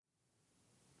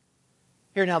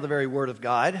Hear now the very word of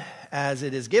God as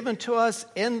it is given to us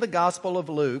in the Gospel of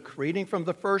Luke, reading from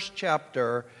the first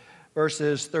chapter,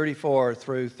 verses 34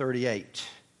 through 38.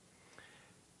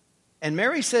 And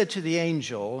Mary said to the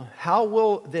angel, "How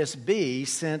will this be,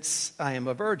 since I am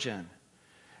a virgin?"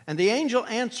 And the angel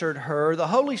answered her, "The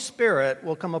Holy Spirit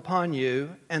will come upon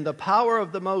you, and the power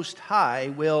of the Most High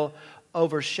will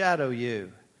overshadow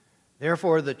you.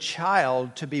 Therefore the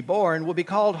child to be born will be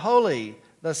called Holy,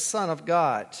 the Son of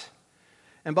God.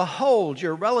 And behold,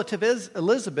 your relative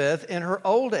Elizabeth, in her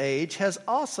old age, has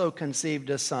also conceived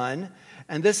a son,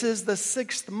 and this is the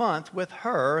 6th month with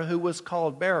her who was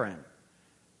called barren.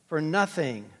 For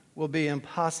nothing will be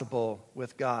impossible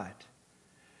with God."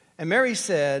 And Mary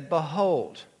said,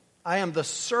 "Behold, I am the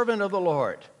servant of the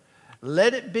Lord.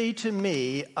 Let it be to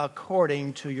me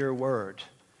according to your word."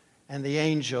 And the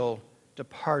angel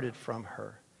departed from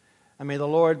her. And may the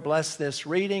Lord bless this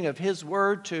reading of His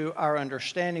word to our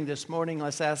understanding this morning.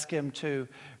 Let's ask Him to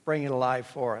bring it alive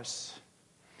for us.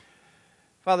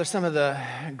 Father, some of the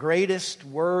greatest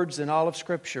words in all of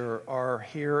Scripture are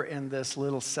here in this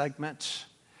little segment.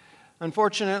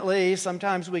 Unfortunately,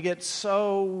 sometimes we get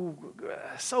so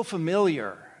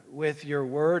familiar with your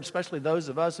word, especially those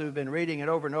of us who've been reading it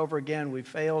over and over again, we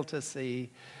fail to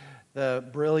see the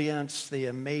brilliance, the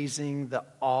amazing, the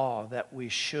awe that we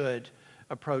should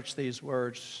approach these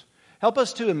words. Help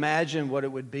us to imagine what it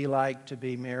would be like to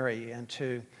be Mary and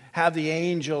to have the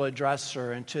angel address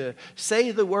her and to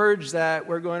say the words that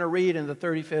we're going to read in the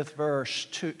 35th verse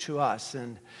to us,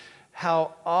 and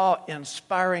how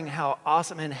awe-inspiring, how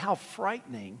awesome, and how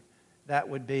frightening that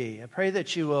would be. I pray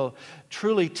that you will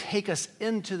truly take us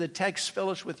into the text, fill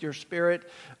us with your Spirit,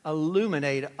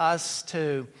 illuminate us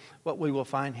to what we will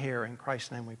find here. In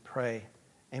Christ's name we pray.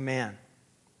 Amen.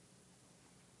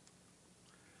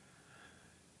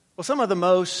 Well, some of the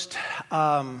most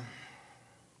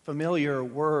familiar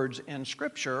words in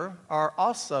Scripture are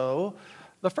also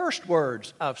the first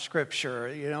words of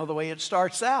Scripture. You know, the way it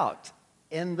starts out.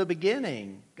 In the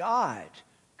beginning, God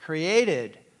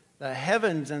created the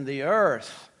heavens and the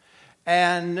earth.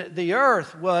 And the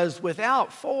earth was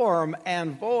without form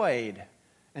and void.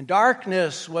 And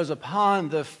darkness was upon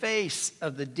the face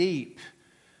of the deep.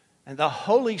 And the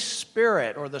Holy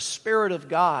Spirit, or the Spirit of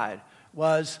God,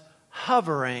 was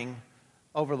hovering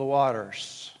over the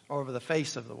waters, over the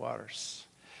face of the waters.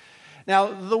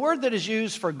 Now, the word that is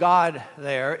used for God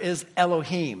there is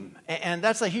Elohim. And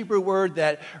that's a Hebrew word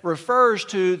that refers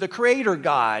to the Creator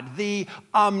God, the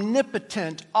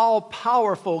omnipotent,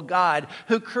 all-powerful God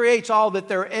who creates all that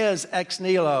there is ex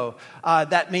nihilo.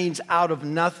 That means out of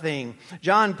nothing.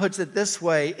 John puts it this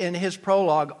way in his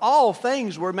prologue: "All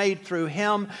things were made through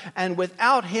Him, and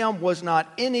without Him was not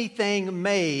anything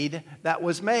made that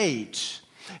was made."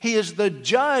 He is the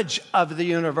judge of the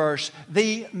universe,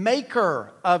 the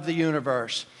maker of the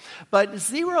universe. But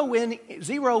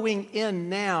zeroing in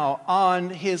now on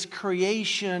His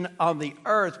creation on the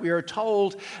earth, we are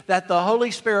told that the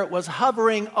Holy Spirit was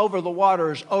hovering over the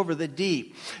waters, over the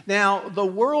deep. Now, the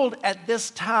world at this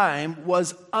time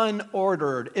was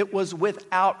unordered. It was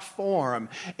without form.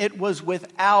 It was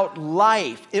without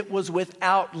life. It was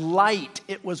without light.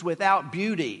 It was without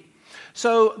beauty.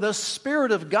 So the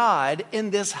Spirit of God,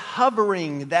 in this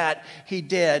hovering that He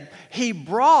did, He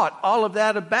brought all of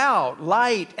that about,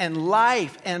 light and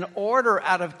life and order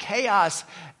out of chaos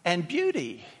and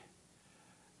beauty.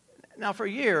 Now, for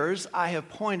years, I have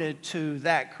pointed to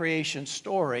that creation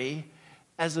story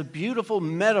as a beautiful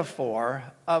metaphor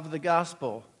of the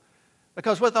gospel.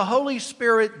 Because what the Holy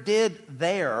Spirit did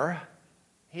there,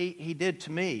 He did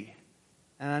to me.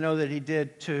 And I know that He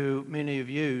did to many of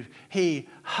you. He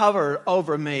hovered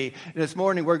over me. This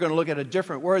morning we're going to look at a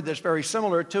different word that's very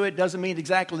similar to it. Doesn't mean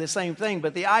exactly the same thing,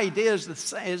 but the idea is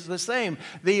the same.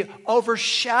 The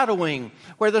overshadowing,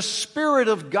 where the Spirit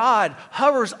of God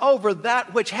hovers over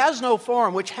that which has no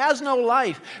form, which has no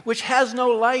life, which has no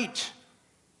light.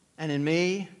 And in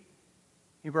me,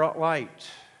 He brought light.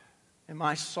 In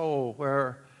my soul,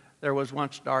 where there was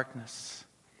once darkness.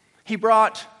 He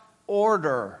brought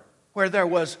order where there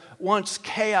was once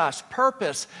chaos,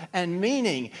 purpose, and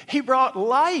meaning. He brought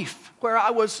life where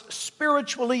I was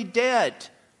spiritually dead.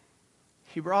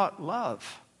 He brought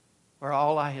love where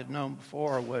all I had known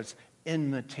before was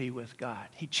enmity with God.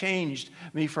 He changed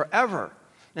me forever.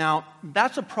 Now,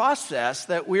 that's a process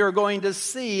that we are going to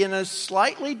see in a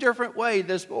slightly different way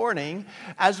this morning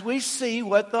as we see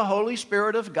what the Holy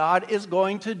Spirit of God is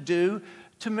going to do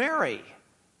to Mary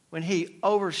when He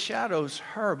overshadows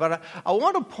her. But I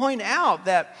want to point out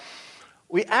that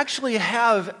we actually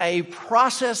have a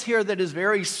process here that is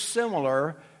very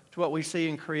similar to what we see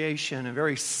in creation and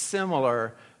very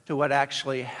similar to what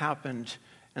actually happened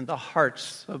in the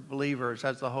hearts of believers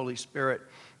as the Holy Spirit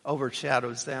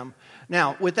overshadows them.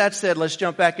 Now, with that said, let's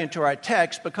jump back into our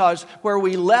text, because where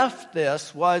we left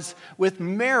this was with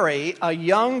Mary, a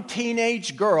young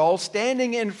teenage girl,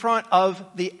 standing in front of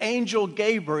the angel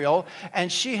Gabriel,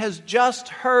 and she has just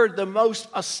heard the most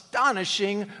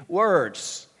astonishing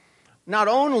words. Not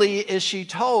only is she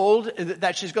told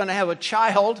that she's going to have a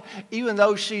child, even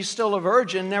though she's still a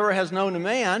virgin, never has known a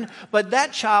man, but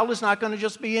that child is not going to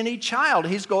just be any child.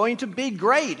 He's going to be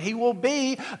great. He will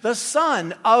be the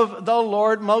Son of the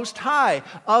Lord Most High,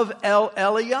 of El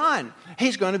Elyon.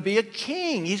 He's going to be a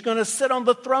king. He's going to sit on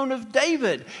the throne of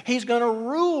David. He's going to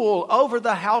rule over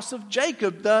the house of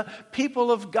Jacob, the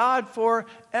people of God,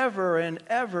 forever and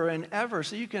ever and ever.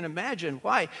 So you can imagine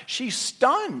why she's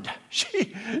stunned.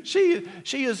 She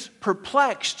is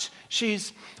perplexed.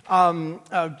 She's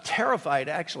terrified,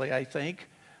 actually, I think.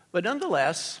 But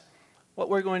nonetheless, what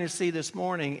we're going to see this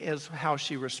morning is how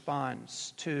she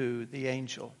responds to the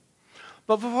angel.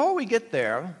 But before we get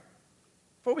there,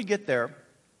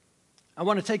 I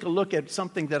want to take a look at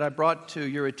something that I brought to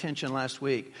your attention last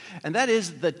week, and that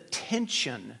is the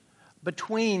tension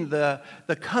between the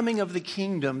coming of the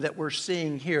kingdom that we're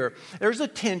seeing here. There's a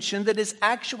tension that is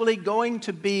actually going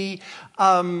to be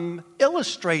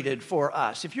illustrated for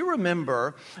us. If you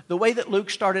remember, the way that Luke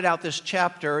started out this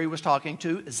chapter, he was talking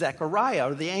to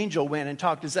Zechariah, or the angel went and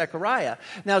talked to Zechariah.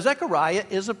 Now, Zechariah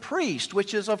is a priest,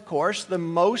 which is, of course, the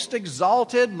most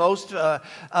exalted, most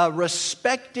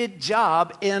respected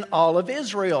job in all of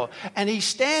Israel. And he's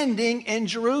standing in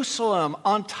Jerusalem,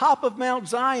 on top of Mount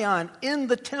Zion, in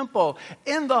the temple,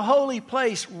 in the holy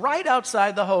place, right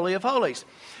outside the Holy of Holies.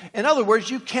 In other words,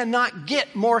 you cannot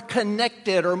get more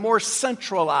connected or more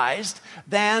centralized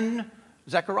than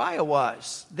Zechariah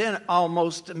was. Then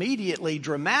almost immediately,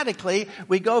 dramatically,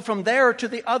 we go from there to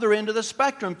the other end of the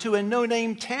spectrum, to a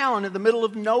no-name town in the middle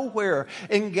of nowhere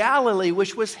in Galilee,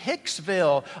 which was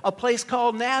Hicksville, a place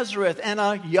called Nazareth, and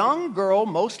a young girl,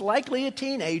 most likely a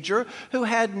teenager, who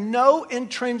had no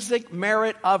intrinsic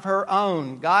merit of her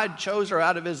own. God chose her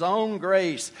out of his own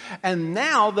grace. And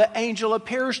now the angel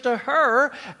appears to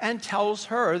her and tells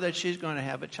her that she's going to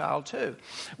have a child too.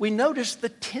 We notice the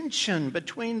tension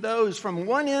between those from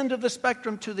one end of the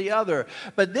spectrum to the other.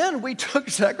 But then we took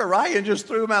Zechariah and just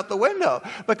threw him out the window,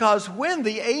 because when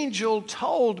the angel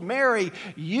told Mary,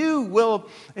 he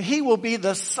will be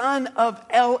the son of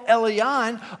El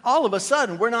Elyon, all of a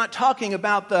sudden we're not talking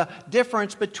about the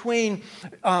difference between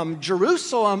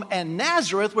Jerusalem and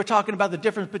Nazareth. We're talking about the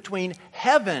difference between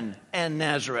heaven and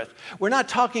Nazareth. We're not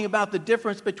talking about the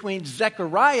difference between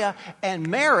Zechariah and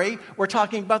Mary. We're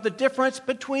talking about the difference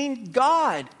between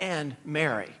God and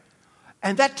Mary.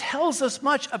 And that tells us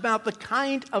much about the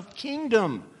kind of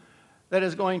kingdom that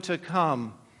is going to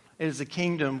come. It is a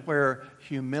kingdom where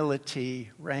humility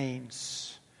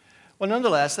reigns. Well,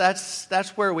 nonetheless, that's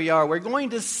where we are. We're going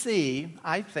to see,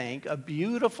 I think, a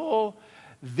beautiful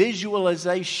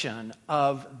visualization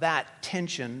of that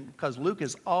tension, because Luke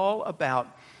is all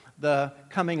about the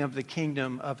coming of the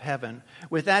kingdom of heaven.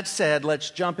 With that said, let's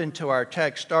jump into our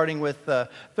text, starting with the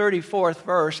 34th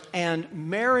verse, and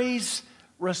Mary's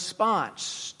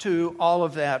response to all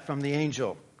of that from the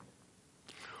angel.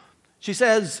 She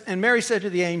says, and Mary said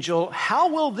to the angel, "How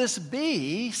will this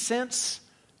be, since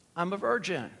I'm a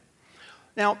virgin?"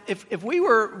 Now, if we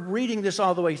were reading this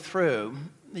all the way through,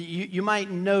 you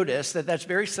might notice that that's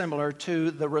very similar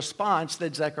to the response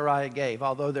that Zechariah gave,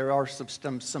 although there are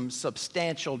some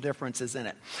substantial differences in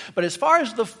it. But as far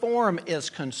as the form is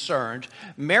concerned,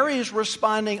 Mary is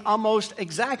responding almost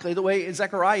exactly the way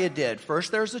Zechariah did.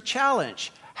 First, there's a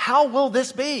challenge. How will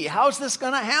this be? How's this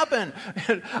going to happen?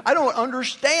 I don't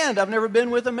understand. I've never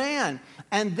been with a man.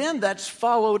 And then that's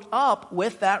followed up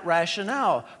with that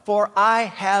rationale. For I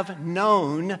have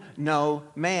known no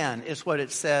man, is what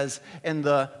it says in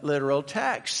the literal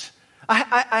text.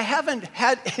 I haven't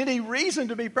had any reason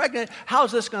to be pregnant.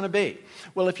 How's this going to be?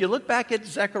 Well, if you look back at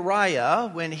Zechariah,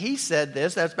 when he said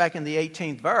this, that's back in the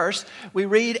 18th verse, we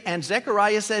read, "And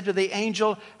Zechariah said to the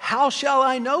angel, 'How shall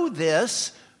I know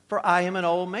this? For I am an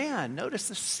old man.'" Notice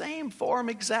the same form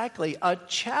exactly. A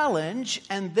challenge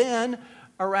and then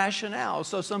a rationale.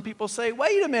 So some people say,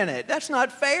 wait a minute, that's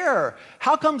not fair.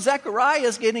 How come Zechariah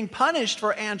is getting punished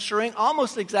for answering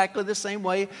almost exactly the same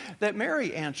way that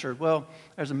Mary answered? Well,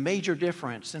 there's a major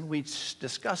difference, and we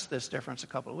discussed this difference a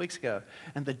couple of weeks ago.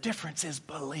 And the difference is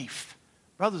belief.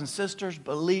 Brothers and sisters,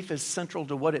 belief is central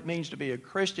to what it means to be a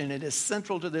Christian. It is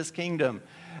central to this kingdom.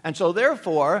 And so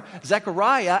therefore,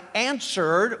 Zechariah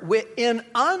answered in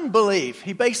unbelief.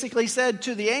 He basically said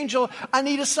to the angel, I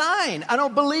need a sign. I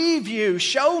don't believe you.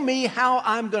 Show me how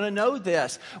I'm going to know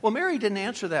this. Well, Mary didn't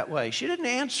answer that way. She didn't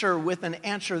answer with an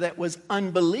answer that was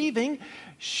unbelieving.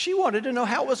 She wanted to know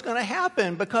how it was going to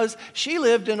happen because she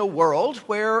lived in a world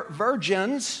where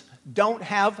virgins don't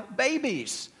have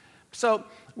babies. So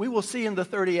we will see in the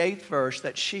 38th verse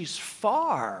that she's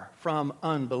far from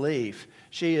unbelief.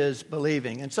 She is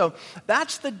believing. And so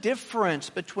that's the difference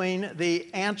between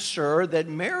the answer that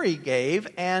Mary gave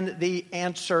and the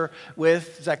answer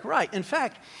with Zechariah. In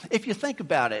fact, if you think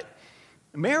about it,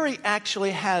 Mary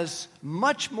actually has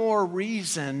much more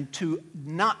reason to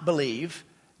not believe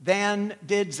than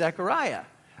did Zechariah.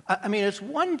 I mean, it's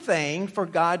one thing for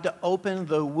God to open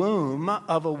the womb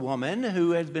of a woman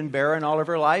who has been barren all of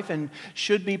her life and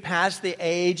should be past the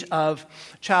age of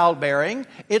childbearing.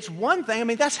 It's one thing. I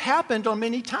mean, that's happened on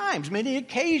many times, many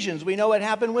occasions. We know it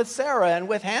happened with Sarah and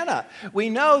with Hannah. We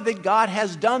know that God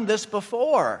has done this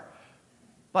before.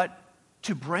 But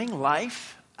to bring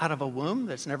life out of a womb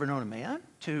that's never known a man,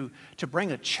 to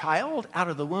bring a child out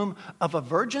of the womb of a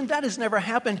virgin, that has never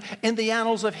happened in the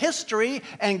annals of history,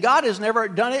 and God has never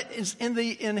done it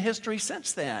in history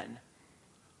since then.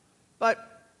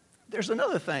 But there's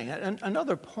another thing,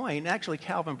 another point. Actually,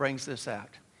 Calvin brings this out.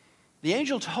 The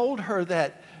angel told her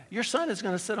that your son is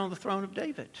going to sit on the throne of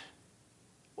David.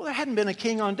 Well, there hadn't been a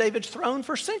king on David's throne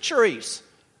for centuries.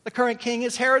 The current king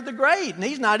is Herod the Great, and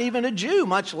he's not even a Jew,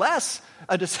 much less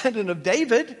a descendant of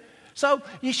David. So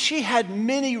she had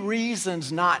many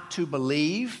reasons not to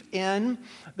believe in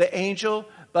the angel,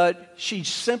 but she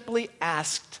simply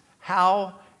asked,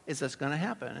 how is this going to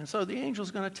happen? And so the angel's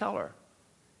going to tell her.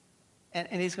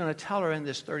 And he's going to tell her in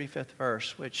this 35th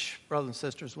verse, which, brothers and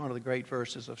sisters, is one of the great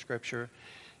verses of Scripture.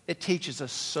 It teaches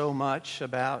us so much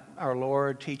about our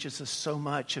Lord, teaches us so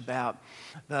much about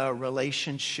the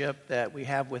relationship that we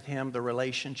have with Him, the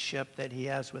relationship that He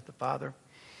has with the Father.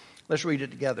 Let's read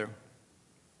it together.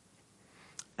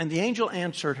 And the angel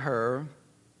answered her,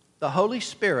 the Holy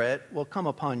Spirit will come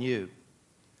upon you,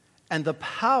 and the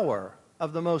power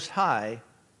of the Most High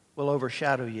will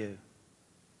overshadow you.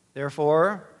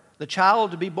 Therefore, the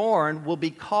child to be born will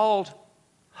be called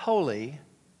Holy,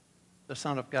 the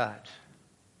Son of God.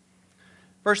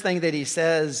 First thing that he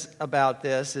says about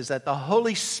this is that the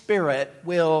Holy Spirit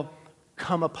will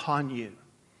come upon you.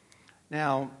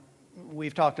 Now,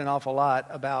 we've talked an awful lot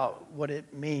about what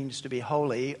it means to be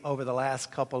holy over the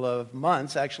last couple of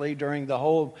months. Actually, during the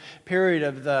whole period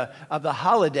of the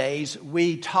holidays,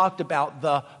 we talked about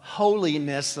the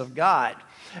holiness of God.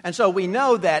 And so we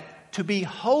know that to be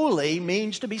holy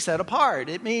means to be set apart.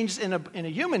 It means, in a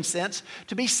human sense,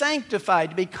 to be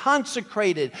sanctified, to be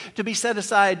consecrated, to be set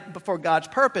aside for God's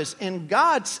purpose. In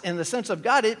the sense of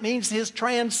God, it means He is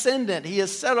transcendent. He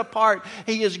is set apart.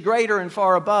 He is greater and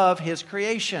far above His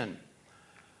creation.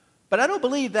 But I don't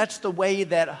believe that's the way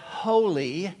that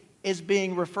holy is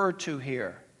being referred to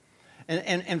here.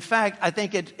 And in fact, I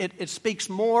think it speaks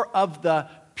more of the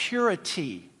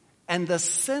purity and the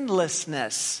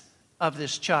sinlessness of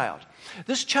this child.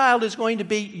 This child is going to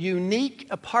be unique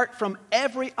apart from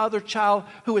every other child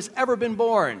who has ever been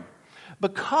born.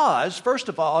 Because, first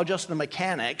of all, just the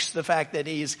mechanics, the fact that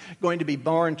he's going to be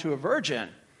born to a virgin.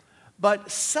 But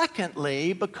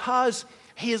secondly, because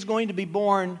he is going to be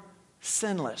born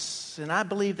sinless. And I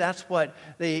believe that's what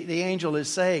the angel is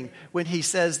saying when he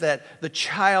says that the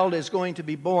child is going to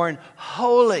be born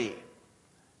holy.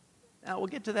 Now, we'll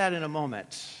get to that in a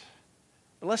moment.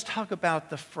 But let's talk about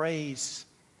the phrase,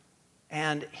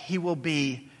 and he will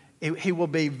be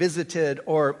visited,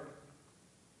 or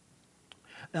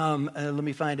let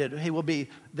me find it. He will be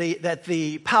that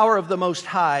the power of the Most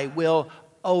High will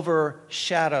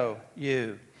overshadow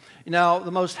you. You know,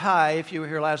 the Most High, if you were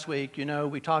here last week, you know,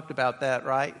 we talked about that,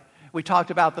 right? We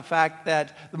talked about the fact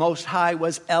that the Most High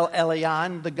was El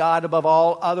Elyon, the God above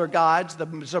all other gods, the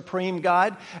supreme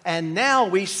God. And now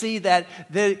we see that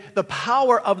the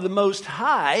power of the Most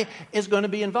High is going to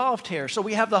be involved here. So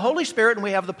we have the Holy Spirit and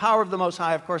we have the power of the Most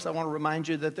High. Of course, I want to remind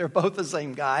you that they're both the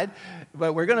same God.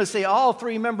 But we're going to see all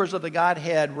three members of the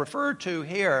Godhead referred to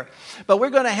here. But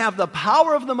we're going to have the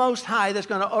power of the Most High that's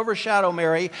going to overshadow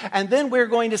Mary. And then we're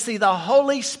going to see the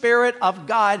Holy Spirit of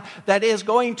God that is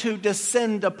going to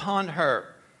descend upon her.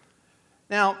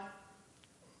 Now,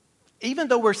 even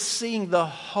though we're seeing the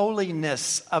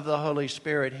holiness of the Holy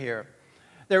Spirit here,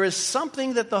 there is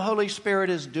something that the Holy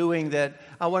Spirit is doing that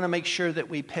I want to make sure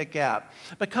that we pick out.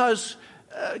 Because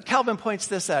Calvin points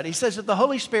this out. He says that the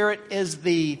Holy Spirit is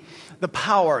the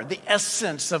power, the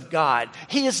essence of God.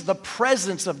 He is the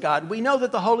presence of God. We know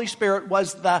that the Holy Spirit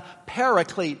was the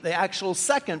paraclete, the actual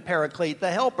second paraclete,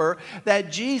 the helper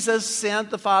that Jesus sent,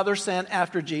 the Father sent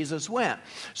after Jesus went.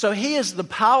 So he is the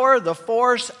power, the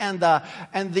force, and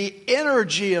the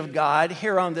energy of God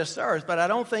here on this earth. But I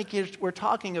don't think we're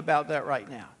talking about that right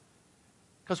now.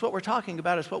 Because what we're talking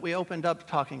about is what we opened up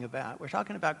talking about. We're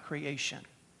talking about creation.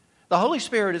 The Holy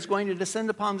Spirit is going to descend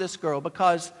upon this girl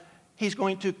because he's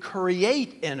going to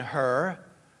create in her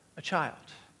a child.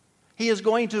 He is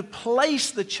going to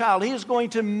place the child. He is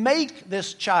going to make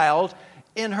this child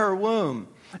in her womb.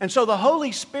 And so the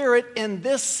Holy Spirit in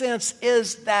this sense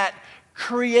is that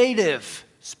creative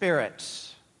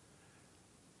spirit.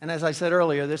 And as I said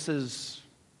earlier, this is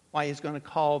why he's going to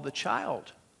call the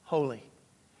child holy.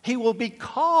 He will be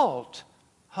called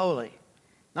holy.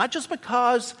 Not just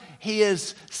because he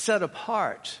is set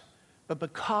apart, but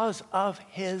because of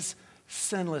his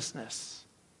sinlessness.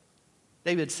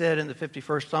 David said in the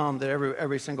 51st Psalm that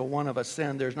every single one of us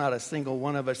sin. There's not a single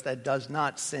one of us that does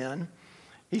not sin.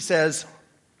 He says,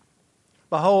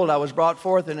 "Behold, I was brought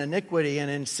forth in iniquity, and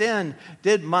in sin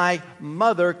did my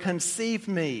mother conceive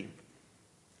me."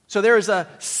 So there is a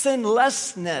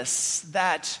sinlessness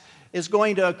that is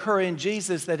going to occur in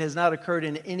Jesus that has not occurred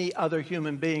in any other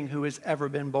human being who has ever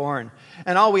been born.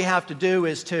 And all we have to do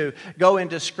is to go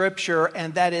into Scripture,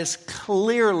 and that is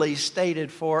clearly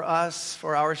stated for us.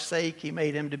 For our sake, he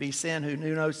made him to be sin who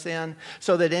knew no sin,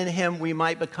 so that in him we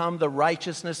might become the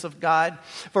righteousness of God.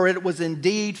 For it was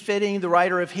indeed fitting, the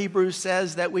writer of Hebrews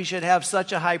says, that we should have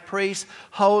such a high priest,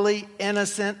 holy,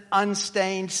 innocent,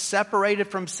 unstained, separated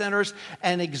from sinners,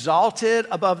 and exalted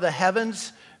above the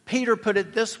heavens. Peter put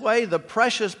it this way: the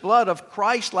precious blood of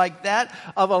Christ like that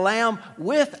of a lamb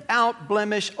without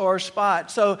blemish or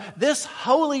spot. So this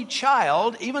holy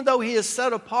child, even though he is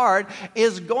set apart,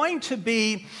 he's going to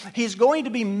be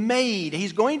made,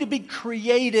 he's going to be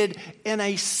created in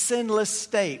a sinless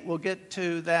state. We'll get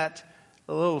to that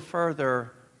a little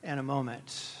further in a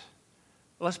moment.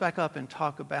 Let's back up and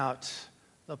talk about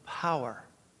the power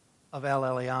of El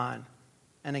Elyon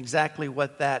and exactly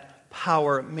what that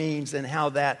power means and how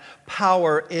that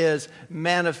power is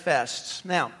manifest.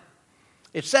 Now,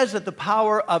 it says that the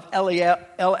power of El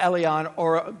Elyon,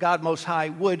 or God Most High,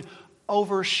 would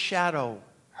overshadow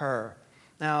her.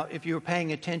 Now, if you were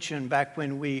paying attention back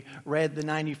when we read the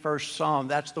 91st Psalm,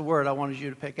 that's the word I wanted you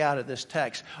to pick out of this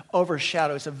text.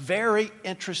 Overshadow. It's a very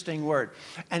interesting word.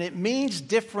 And it means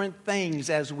different things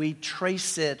as we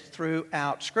trace it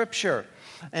throughout Scripture.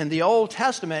 And the Old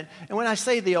Testament, and when I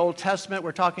say the Old Testament,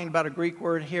 we're talking about a Greek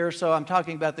word here, so I'm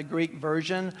talking about the Greek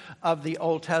version of the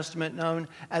Old Testament known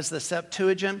as the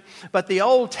Septuagint. But the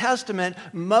Old Testament,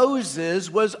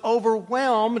 Moses was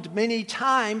overwhelmed many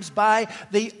times by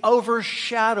the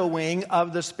overshadowing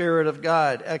of the Spirit of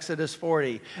God, Exodus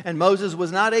 40. And Moses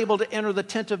was not able to enter the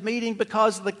tent of meeting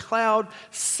because the cloud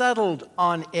settled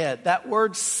on it. That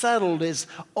word settled is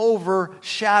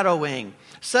overshadowing.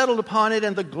 Settled upon it,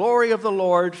 and the glory of the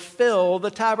Lord filled the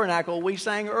tabernacle. We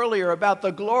sang earlier about the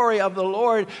glory of the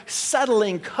Lord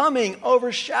settling, coming,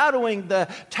 overshadowing the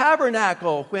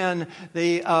tabernacle when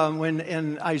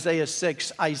in Isaiah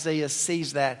 6, Isaiah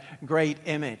sees that great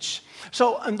image.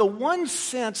 So in the one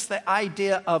sense, the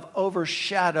idea of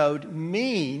overshadowed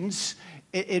means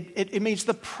it means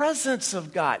the presence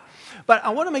of God. But I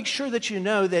want to make sure that you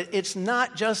know that it's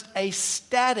not just a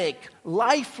static,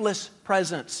 lifeless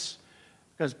presence.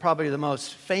 Because probably the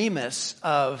most famous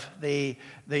of the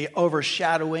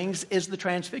overshadowings is the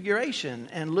Transfiguration.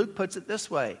 And Luke puts it this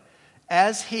way: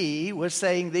 as he was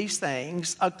saying these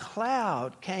things, a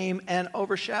cloud came and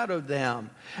overshadowed them.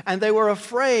 And they were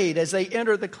afraid as they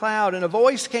entered the cloud. And a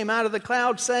voice came out of the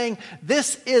cloud saying,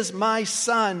 "This is my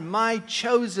son, my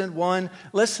chosen one.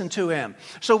 Listen to him."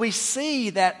 So we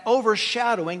see that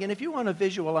overshadowing. And if you want to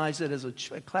visualize it as a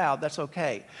cloud, that's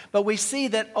okay. But we see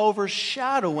that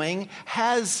overshadowing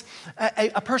has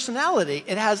a personality.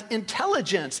 It has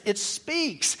intelligence. It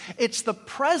speaks. It's the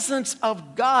presence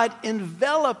of God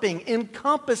enveloping,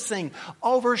 encompassing,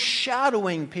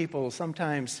 overshadowing people.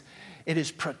 Sometimes it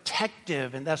is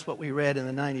protective, and that's what we read in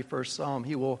the 91st Psalm.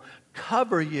 He will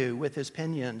cover you with his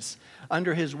pinions.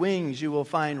 Under his wings you will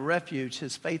find refuge.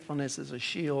 His faithfulness is a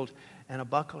shield and a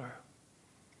buckler.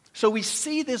 So we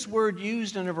see this word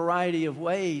used in a variety of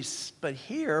ways, but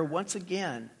here, once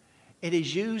again, it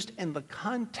is used in the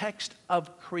context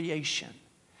of creation.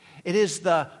 It is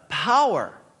the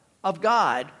power of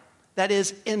God that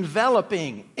is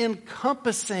enveloping,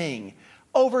 encompassing,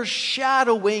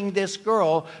 overshadowing this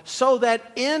girl so that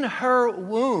in her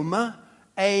womb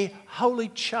a holy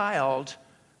child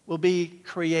will be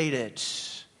created.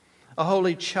 A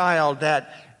holy child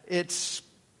that it's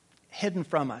hidden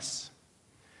from us.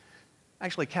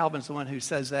 Actually, Calvin's the one who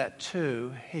says that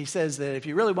too. He says that if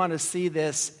you really want to see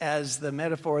this as the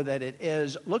metaphor that it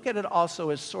is, look at it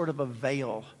also as sort of a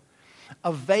veil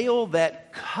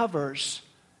that covers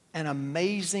an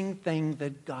amazing thing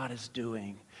that God is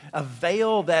doing. A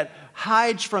veil that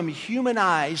hides from human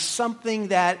eyes something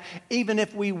that even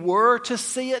if we were to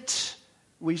see it,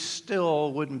 we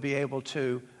still wouldn't be able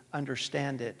to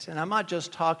understand it. And I'm not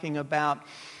just talking about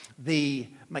the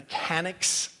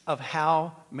mechanics of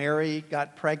how Mary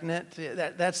got pregnant.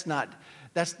 That's not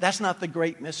the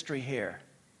great mystery here.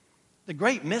 The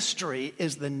great mystery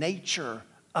is the nature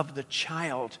of the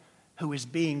child who is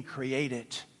being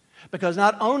created. Because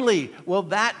not only will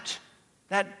that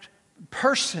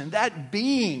person, that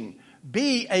being,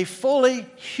 be a fully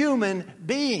human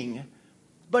being,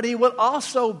 but he will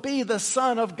also be the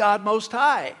Son of God Most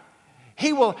High.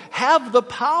 He will have the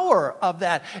power of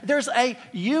that. There's a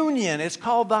union. It's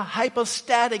called the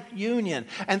hypostatic union.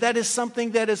 And that is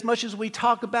something that as much as we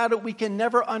talk about it, we can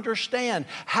never understand.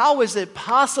 How is it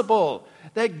possible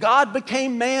that God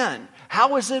became man?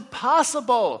 How is it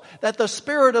possible that the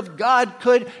Spirit of God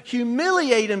could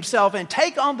humiliate himself and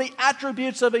take on the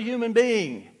attributes of a human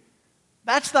being?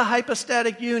 That's the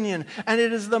hypostatic union. And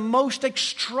it is the most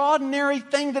extraordinary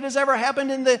thing that has ever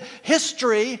happened in the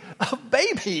history of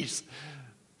babies.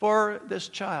 For this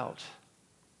child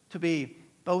to be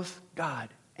both God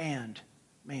and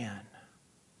man.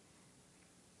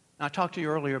 Now, I talked to you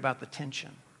earlier about the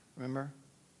tension. Remember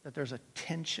that there's a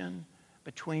tension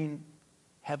between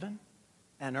heaven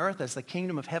and earth as the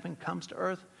kingdom of heaven comes to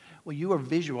earth. Well, you are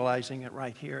visualizing it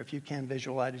right here if you can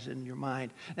visualize it in your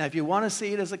mind. Now, if you want to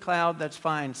see it as a cloud, that's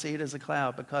fine. See it as a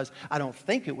cloud because I don't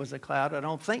think it was a cloud. I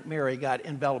don't think Mary got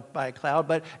enveloped by a cloud.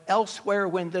 But elsewhere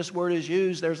when this word is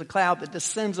used, there's a cloud that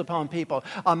descends upon people.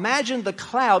 Imagine the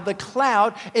cloud. The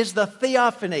cloud is the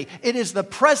theophany. It is the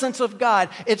presence of God.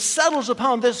 It settles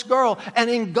upon this girl and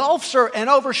engulfs her and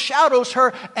overshadows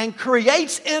her and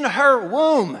creates in her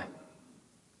womb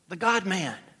the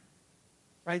God-man.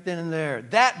 Right then and there.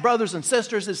 That, brothers and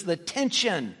sisters, is the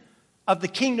tension of the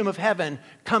kingdom of heaven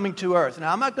coming to earth.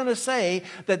 Now, I'm not going to say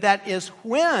that that is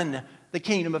when the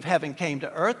kingdom of heaven came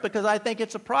to earth because I think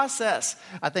it's a process.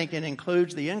 I think it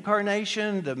includes the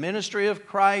incarnation, the ministry of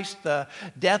Christ, the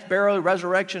death, burial,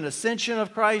 resurrection, ascension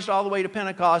of Christ, all the way to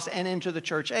Pentecost and into the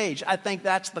church age. I think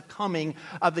that's the coming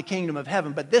of the kingdom of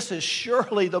heaven. But this is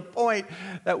surely the point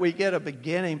that we get a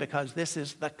beginning because this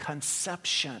is the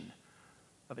conception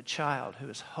of a child who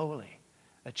is holy,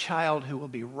 a child who will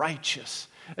be righteous,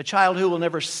 a child who will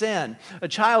never sin, a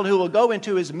child who will go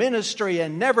into his ministry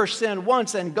and never sin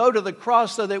once and go to the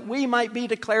cross so that we might be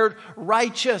declared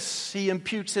righteous. He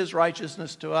imputes his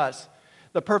righteousness to us.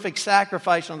 The perfect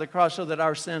sacrifice on the cross so that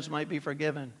our sins might be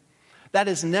forgiven. That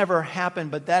has never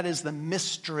happened, but that is the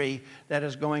mystery that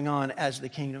is going on as the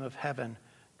kingdom of heaven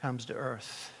comes to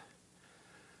earth.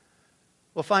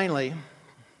 Well, finally,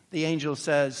 the angel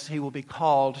says he will be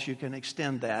called, you can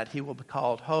extend that, he will be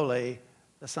called holy,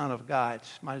 the Son of God.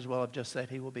 Might as well have just said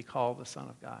he will be called the Son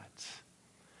of God.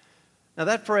 Now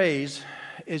that phrase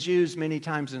is used many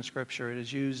times in Scripture. It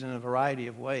is used in a variety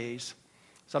of ways.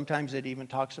 Sometimes it even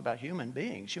talks about human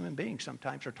beings. Human beings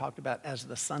sometimes are talked about as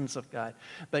the sons of God.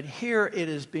 But here it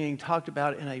is being talked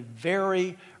about in a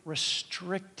very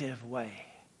restrictive way.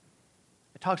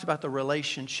 It talks about the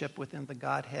relationship within the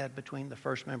Godhead between the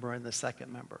first member and the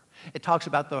second member. It talks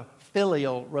about the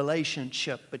filial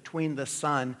relationship between the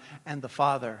Son and the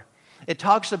Father. It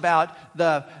talks about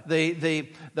the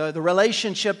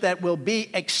relationship that will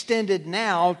be extended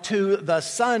now to the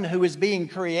Son who is being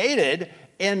created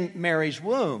in Mary's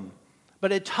womb.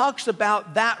 But it talks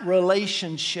about that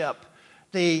relationship,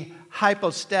 the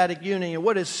hypostatic union. And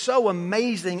what is so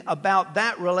amazing about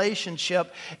that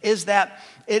relationship is that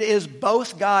it is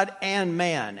both God and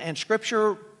man. And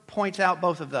Scripture points out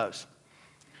both of those.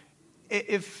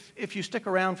 If you stick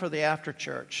around for the after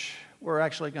church, we're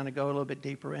actually going to go a little bit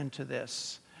deeper into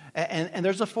this. And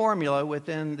there's a formula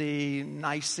within the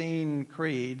Nicene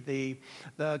Creed, the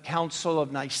Council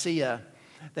of Nicaea,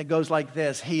 that goes like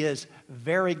this. He is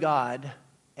very God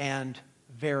and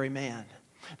very man.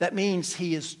 That means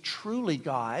he is truly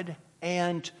God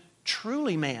and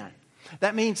truly man.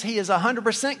 That means he is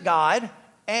 100% God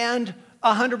and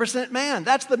 100% man.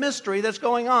 That's the mystery that's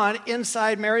going on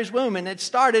inside Mary's womb, and it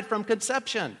started from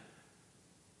conception.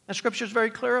 And Scripture is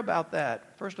very clear about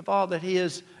that. First of all, that he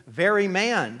is very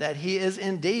man, that he is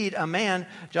indeed a man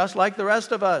just like the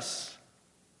rest of us.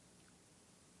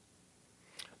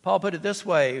 Paul put it this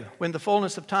way: when the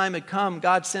fullness of time had come,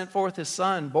 God sent forth his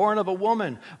Son, born of a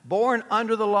woman, born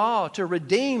under the law, to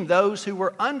redeem those who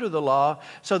were under the law,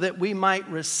 so that we might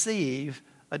receive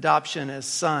adoption as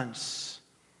sons.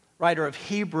 Writer of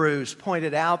Hebrews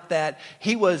pointed out that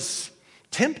he was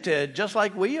tempted just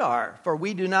like we are, for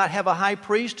we do not have a high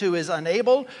priest who is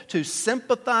unable to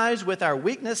sympathize with our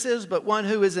weaknesses, but one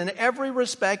who is in every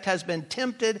respect has been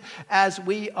tempted as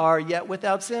we are, yet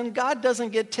without sin. God doesn't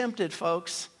get tempted,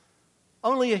 folks.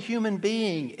 Only a human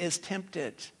being is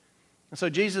tempted. And so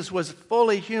Jesus was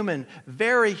fully human,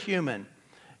 very human.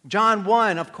 John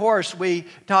 1, of course, we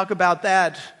talk about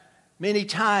that many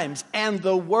times. And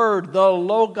the Word, the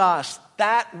Logos,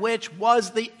 that which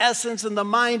was the essence and the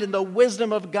mind and the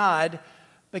wisdom of God,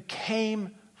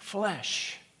 became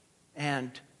flesh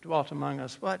and dwelt among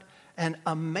us. What an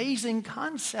amazing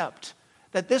concept,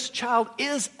 that this child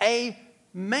is a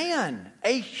man,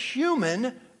 a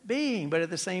human being, but at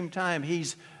the same time,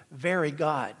 he's very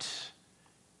God.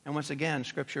 And once again,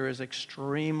 Scripture is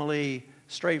extremely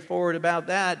straightforward about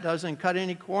that, doesn't cut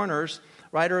any corners.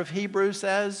 Writer of Hebrews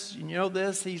says, you know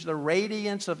this, he's the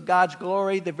radiance of God's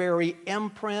glory, the very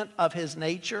imprint of his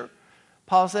nature.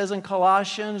 Paul says in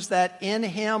Colossians that in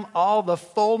him all the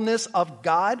fullness of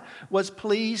God was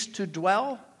pleased to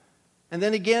dwell. And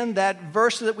then again, that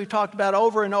verse that we've talked about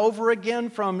over and over again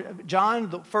from John,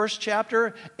 the first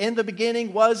chapter, in the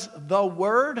beginning was the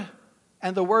Word,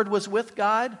 and the Word was with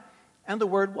God, and the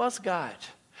Word was God.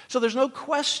 So there's no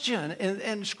question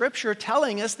in Scripture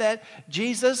telling us that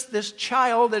Jesus, this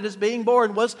child that is being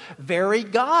born, was very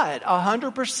God,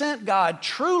 100% God,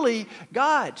 truly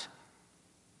God.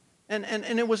 And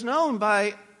it was known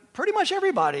by pretty much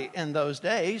everybody in those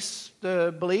days.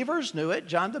 The believers knew it.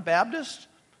 John the Baptist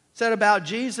said about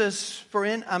Jesus,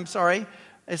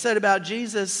 it said about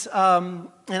Jesus, and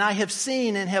I have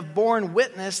seen and have borne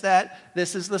witness that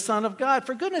this is the Son of God.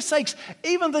 For goodness sakes,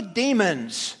 even the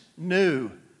demons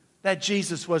knew that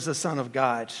Jesus was the Son of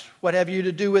God. What have you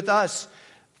to do with us?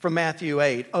 From Matthew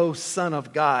 8, O Son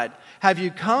of God, have you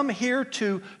come here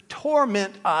to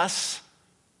torment us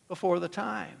before the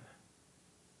time?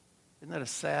 Isn't that a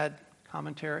sad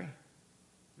commentary?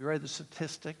 You read the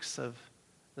statistics of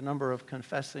the number of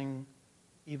confessing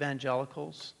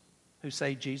evangelicals who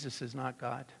say Jesus is not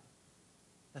God?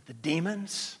 That the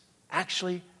demons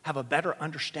actually have a better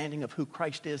understanding of who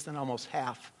Christ is than almost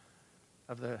half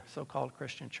of the so-called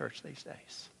Christian church these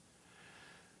days.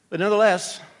 But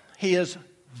nonetheless, he is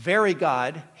very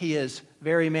God, he is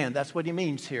very man. That's what he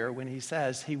means here when he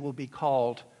says he will be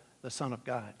called the Son of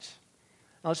God.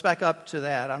 Now let's back up to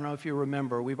that. I don't know if you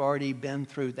remember, we've already been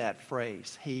through that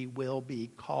phrase, he will be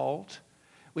called.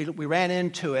 We ran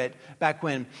into it back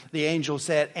when the angel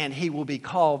said, and he will be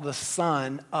called the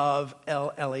Son of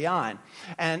El Elyon.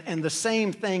 And the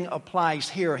same thing applies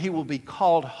here. He will be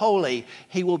called holy.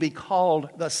 He will be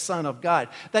called the Son of God.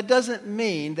 That doesn't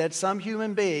mean that some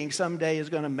human being someday is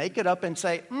going to make it up and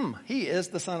say, he is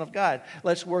the Son of God.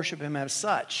 Let's worship him as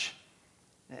such.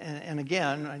 And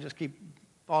again, I just keep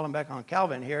falling back on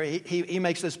Calvin here, he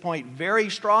makes this point very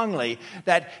strongly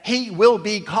that he will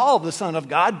be called the Son of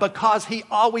God because he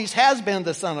always has been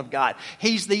the Son of God.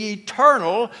 He's the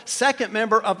eternal second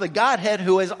member of the Godhead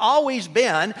who has always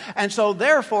been, and so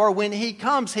therefore when he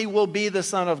comes, he will be the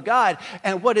Son of God.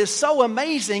 And what is so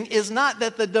amazing is not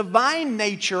that the divine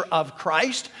nature of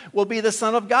Christ will be the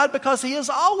Son of God, because he has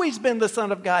always been the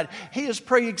Son of God. He is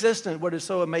pre-existent. What is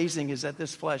so amazing is that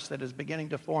this flesh that is beginning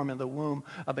to form in the womb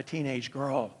of a teenage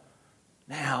girl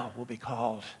now will be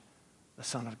called the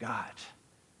Son of God,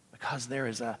 because there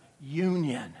is a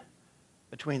union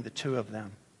between the two of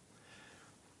them.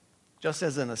 Just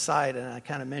as an aside, and I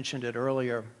kind of mentioned it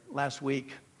earlier, last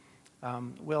week,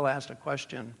 Will asked a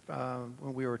question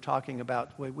when we were talking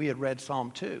about, we had read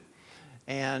Psalm 2.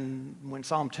 And when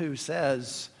Psalm 2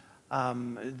 says,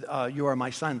 you are my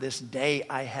son, this day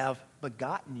I have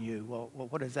begotten you. Well,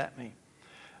 what does that mean?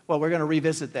 Well, we're going to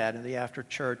revisit that in the after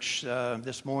church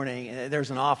this morning.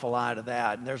 There's an awful lot of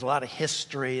that. And there's a lot of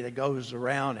history that goes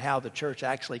around how the church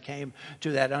actually came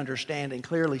to that understanding,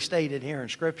 clearly stated here in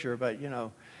Scripture, but,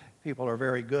 people are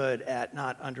very good at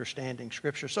not understanding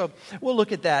Scripture. So we'll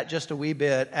look at that just a wee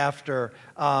bit after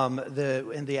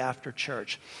in the after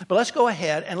church. But let's go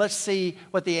ahead and let's see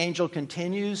what the angel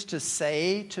continues to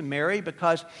say to Mary,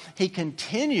 because he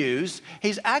continues.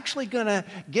 He's actually going to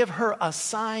give her a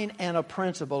sign and a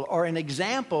principle, or an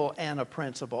example and a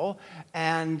principle.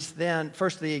 And then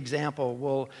first the example,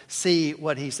 we'll see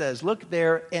what he says. Look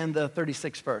there in the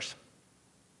 36th verse.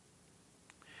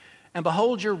 And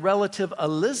behold, your relative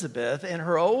Elizabeth, in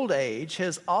her old age,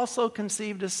 has also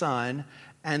conceived a son,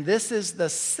 and this is the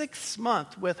 6th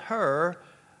month with her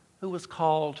who was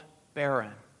called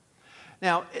barren.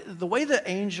 Now, the way the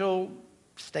angel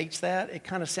states that, it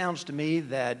kind of sounds to me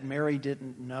that Mary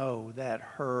didn't know that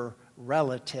her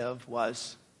relative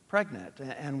was pregnant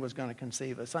and was going to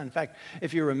conceive a son. In fact,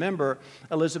 if you remember,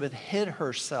 Elizabeth hid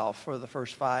herself for the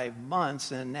first 5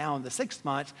 months, and now in the 6th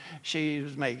month, she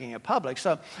was making it public.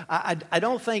 So I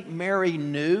don't think Mary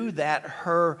knew that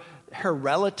her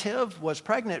relative was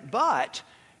pregnant, but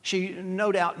she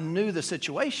no doubt knew the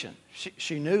situation.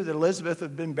 She knew that Elizabeth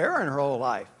had been barren her whole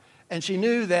life. And she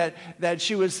knew that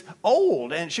she was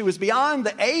old and she was beyond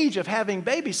the age of having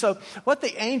babies. So what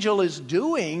the angel is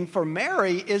doing for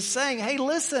Mary is saying, hey,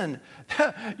 listen,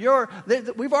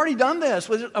 we've already done this.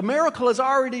 A miracle has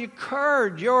already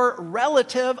occurred. Your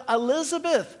relative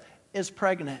Elizabeth is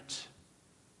pregnant.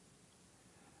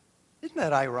 Isn't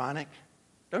that ironic?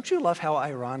 Don't you love how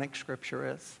ironic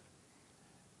Scripture is?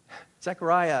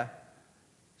 Zechariah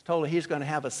is told he's going to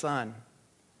have a son.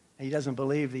 He doesn't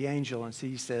believe the angel, and so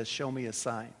he says, show me a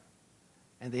sign.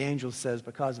 And the angel says,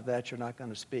 because of that, you're not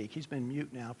going to speak. He's been mute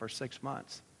now for 6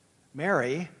 months.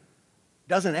 Mary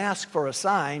doesn't ask for a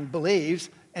sign,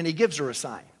 believes, and he gives her a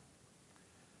sign.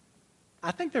 I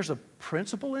think there's a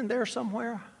principle in there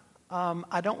somewhere.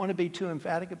 I don't want to be too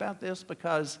emphatic about this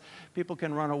because people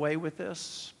can run away with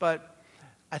this, but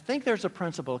I think there's a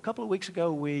principle. A couple of weeks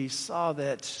ago, we saw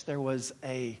that there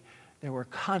were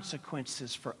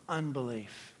consequences for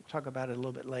unbelief. Talk about it a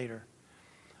little bit later.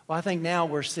 Well, I think now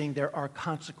we're seeing there are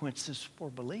consequences for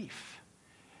belief.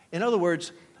 In other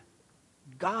words,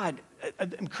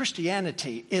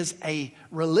 Christianity is a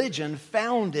religion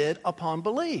founded upon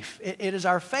belief. It is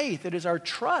our faith. It is our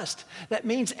trust. That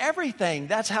means everything.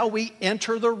 That's how we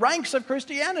enter the ranks of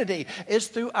Christianity, is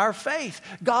through our faith.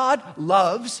 God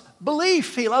loves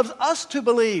belief. He loves us to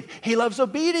believe. He loves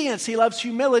obedience. He loves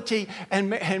humility. And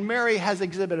Mary has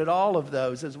exhibited all of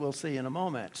those, as we'll see in a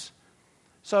moment.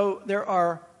 So there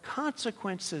are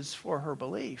consequences for her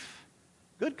belief,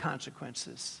 good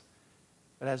consequences.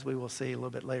 But as we will see a little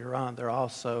bit later on, there are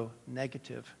also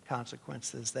negative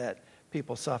consequences that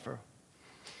people suffer.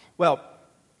 Well,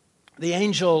 the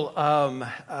angel,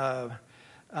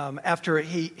 after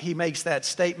he makes that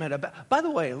statement about... By the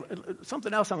way,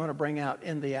 something else I'm going to bring out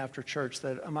in the after church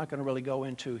that I'm not going to really go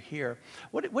into here.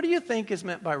 What do you think is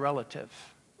meant by relative?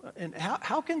 And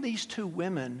how can these two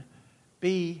women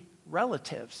be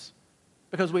relatives?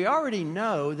 Because we already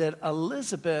know that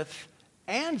Elizabeth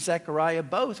and Zechariah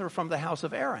both are from the house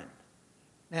of Aaron.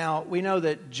 Now, we know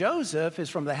that Joseph is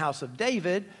from the house of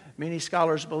David. Many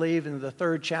scholars believe in the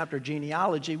 3rd chapter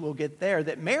genealogy, we'll get there,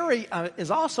 that Mary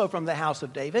is also from the house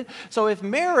of David. So if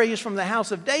Mary is from the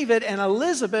house of David and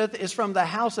Elizabeth is from the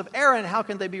house of Aaron, how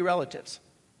can they be relatives?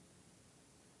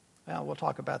 Well, we'll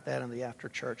talk about that in the after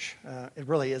church. It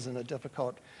really isn't a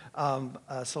difficult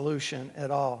solution at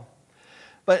all.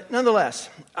 But nonetheless,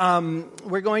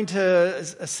 we're going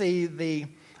to see the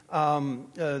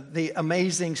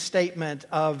amazing statement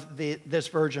of this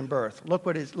virgin birth. Look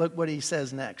what he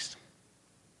says next.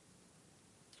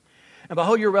 And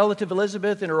behold, your relative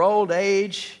Elizabeth in her old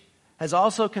age has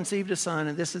also conceived a son,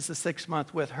 and this is the 6th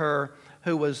month with her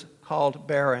who was called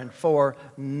barren. For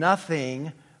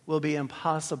nothing will be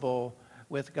impossible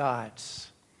with God.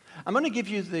 I'm going to give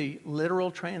you the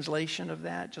literal translation of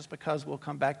that just because we'll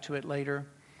come back to it later.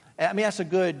 I mean, that's a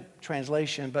good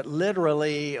translation, but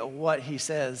literally what he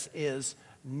says is,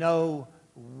 no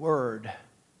word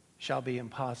shall be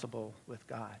impossible with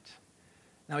God.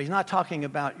 Now, he's not talking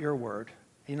about your word.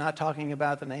 He's not talking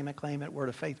about the name and claim it word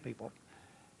of faith people.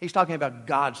 He's talking about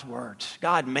God's word.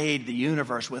 God made the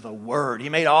universe with a word. He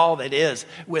made all that is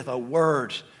with a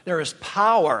word. There is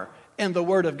power in the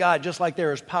word of God, just like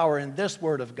there is power in this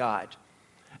word of God.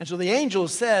 And so the angel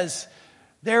says,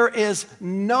 there is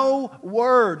no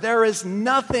word, there is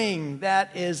nothing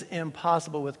that is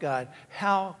impossible with God.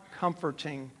 How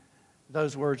comforting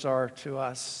those words are to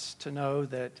us to know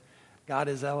that God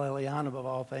is El Elyon above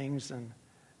all things and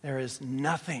there is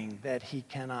nothing that he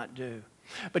cannot do.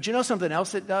 But you know something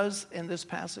else it does in this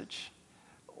passage?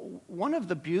 One of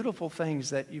the beautiful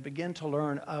things that you begin to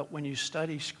learn when you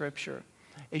study Scripture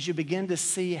is you begin to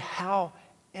see how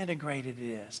integrated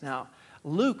it is. Now,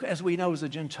 Luke, as we know, is a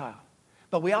Gentile.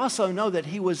 But we also know that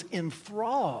he was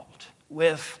enthralled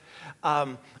with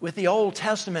the Old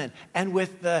Testament and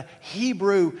with the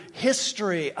Hebrew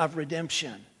history of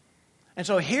redemption. And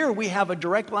so here we have a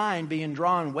direct line being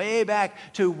drawn way back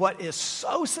to what is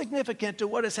so significant to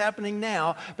what is happening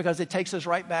now, because it takes us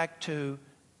right back to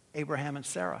Abraham and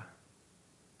Sarah.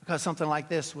 Because something like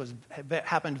this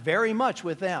happened very much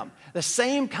with them. The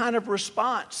same kind of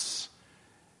response.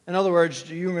 In other words,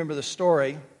 do you remember the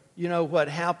story? You know what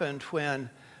happened when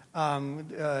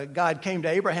God came to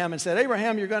Abraham and said,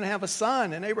 Abraham, you're going to have a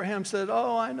son. And Abraham said,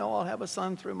 oh, I know I'll have a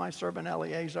son through my servant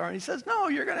Eliezer. And he says, no,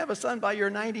 you're going to have a son by your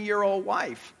 90-year-old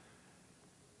wife.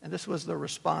 And this was the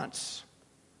response.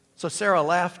 So Sarah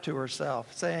laughed to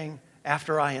herself, saying,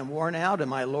 after I am worn out and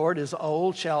my Lord is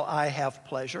old, shall I have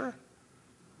pleasure?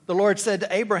 The Lord said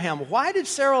to Abraham, why did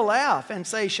Sarah laugh and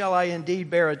say, shall I indeed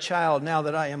bear a child now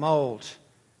that I am old?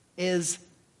 Is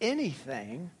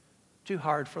anything too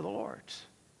hard for the Lord?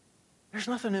 There's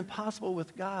nothing impossible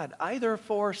with God, either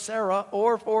for Sarah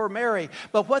or for Mary.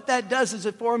 But what that does is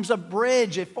it forms a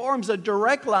bridge. It forms a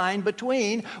direct line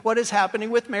between what is happening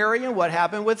with Mary and what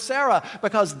happened with Sarah.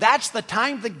 Because that's the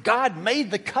time that God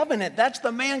made the covenant. That's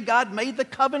the man God made the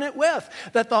covenant with.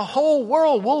 That the whole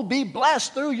world will be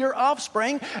blessed through your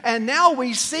offspring. And now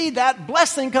we see that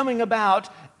blessing coming about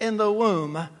in the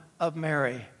womb of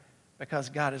Mary. Because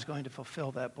God is going to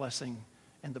fulfill that blessing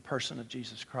in the person of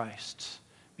Jesus Christ.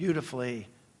 Beautifully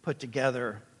put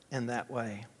together in that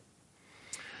way.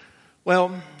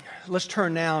 Well, let's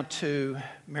turn now to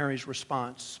Mary's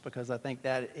response, because I think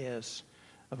that is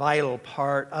a vital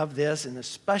part of this, and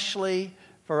especially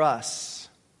for us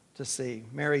to see.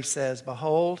 Mary says,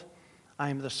 behold,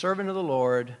 I am the servant of the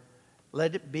Lord.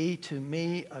 Let it be to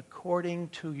me according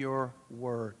to your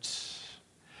words.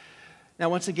 Now,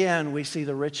 once again, we see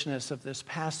the richness of this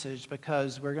passage,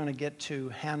 because we're going to get to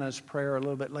Hannah's prayer a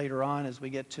little bit later on as we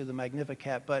get to the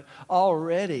Magnificat. But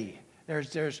already,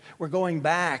 we're going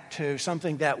back to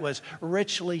something that was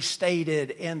richly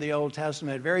stated in the Old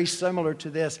Testament, very similar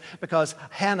to this, because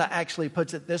Hannah actually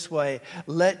puts it this way: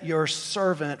 let your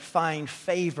servant find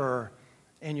favor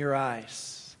in your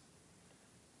eyes.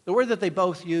 The word that they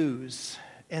both use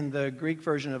in the Greek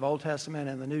version of Old Testament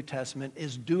and the New Testament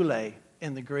is doule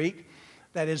in the Greek.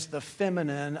 That is the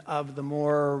feminine of the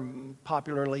more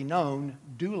popularly known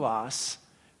doulos,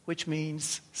 which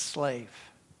means slave.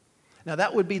 Now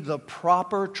that would be the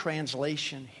proper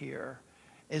translation here,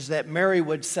 is that Mary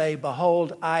would say,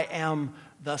 behold, I am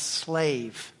the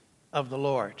slave of the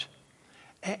Lord.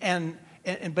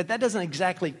 But that doesn't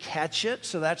exactly catch it,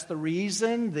 so that's the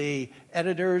reason the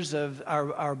editors of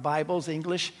our Bibles,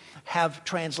 English, have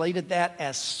translated that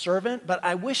as servant. But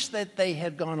I wish that they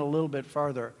had gone a little bit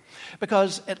farther,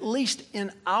 because at least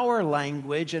in our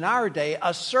language, in our day,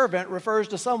 a servant refers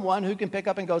to someone who can pick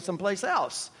up and go someplace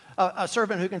else. A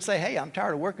servant who can say, hey, I'm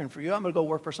tired of working for you. I'm going to go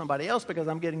work for somebody else because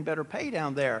I'm getting better pay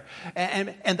down there.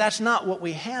 And that's not what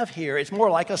we have here. It's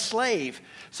more like a slave.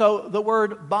 So the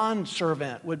word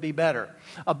bondservant would be better.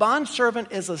 A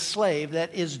bondservant is a slave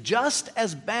that is just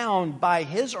as bound by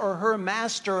his or her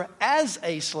master as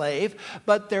a slave,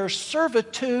 but their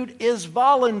servitude is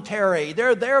voluntary.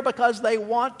 They're there because they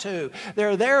want to.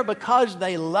 They're there because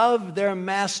they love their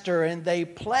master, and they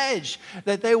pledge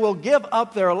that they will give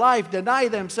up their life, deny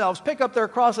themselves, pick up their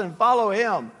cross and follow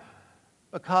him,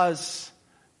 because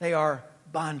they are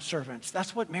bondservants.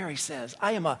 That's what Mary says.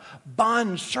 I am a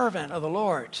bondservant of the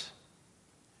Lord.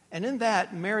 And in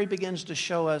that, Mary begins to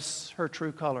show us her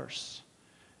true colors,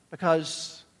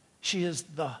 because she is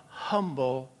the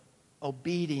humble,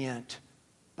 obedient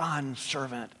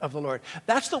bondservant of the Lord.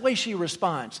 That's the way she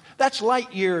responds. That's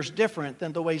light years different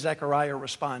than the way Zechariah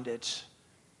responded.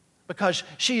 Because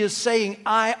she is saying,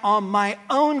 I, on my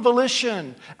own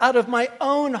volition, out of my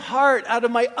own heart, out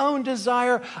of my own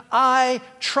desire, I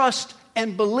trust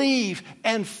and believe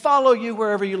and follow you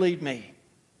wherever you lead me.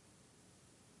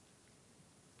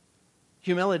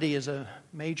 Humility is a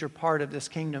major part of this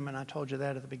kingdom, and I told you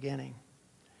that at the beginning.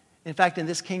 In fact, in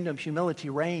this kingdom, humility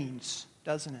reigns,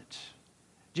 doesn't it?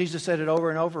 Jesus said it over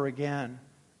and over again.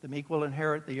 The meek will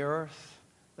inherit the earth.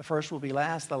 The first will be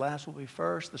last, the last will be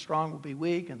first, the strong will be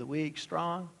weak, and the weak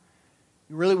strong.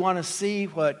 You really want to see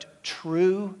what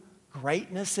true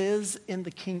greatness is in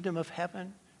the kingdom of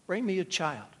heaven? Bring me a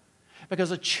child. Because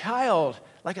a child,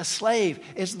 like a slave,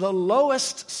 is the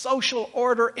lowest social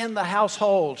order in the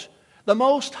household. The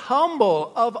most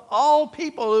humble of all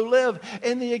people who live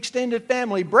in the extended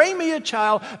family. Bring me a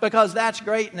child, because that's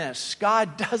greatness.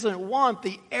 God doesn't want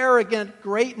the arrogant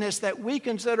greatness that we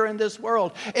consider in this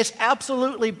world. It's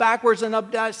absolutely backwards and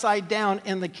upside down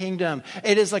in the kingdom.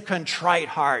 It is a contrite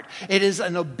heart. It is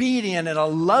an obedient and a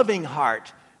loving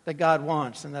heart that God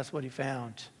wants, and that's what he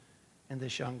found in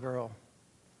this young girl.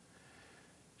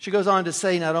 She goes on to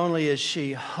say, not only is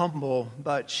she humble,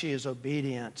 but she is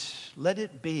obedient. Let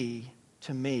it be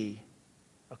to me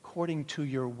according to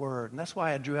your word. And that's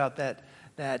why I drew out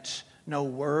that no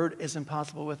word is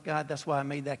impossible with God. That's why I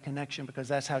made that connection, because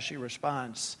that's how she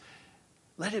responds.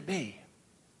 Let it be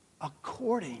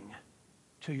according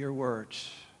to your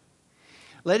words.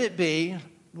 Let it be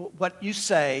what you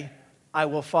say I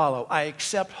will follow. I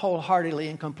accept wholeheartedly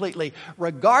and completely,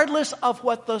 regardless of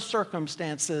what the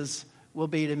circumstances will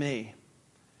be to me.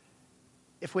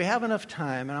 If we have enough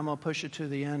time, and I'm going to push it to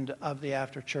the end of the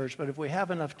after church, but if we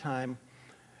have enough time,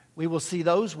 we will see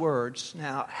those words.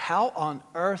 Now, how on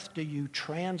earth do you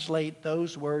translate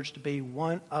those words to be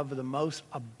one of the most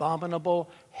abominable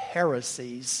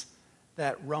heresies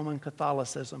that Roman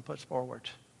Catholicism puts forward?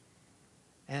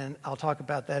 And I'll talk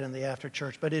about that in the after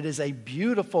church. But it is a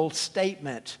beautiful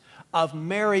statement of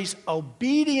Mary's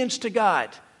obedience to God,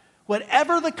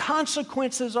 whatever the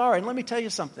consequences are. And let me tell you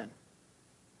something.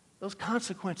 Those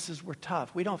consequences were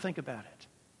tough. We don't think about it.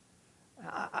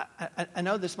 I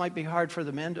know this might be hard for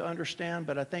the men to understand,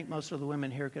 but I think most of the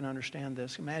women here can understand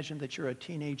this. Imagine that you're a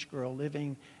teenage girl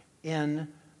living in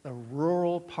the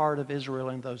rural part of Israel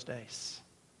in those days,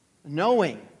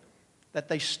 knowing that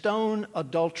they stone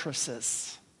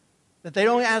adulteresses, that they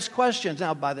don't ask questions.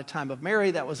 Now, by the time of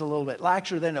Mary, that was a little bit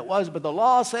laxer than it was, but the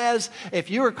law says if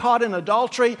you are caught in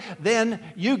adultery, then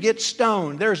you get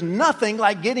stoned. There's nothing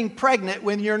like getting pregnant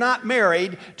when you're not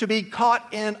married to be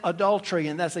caught in adultery,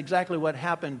 and that's exactly what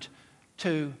happened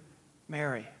to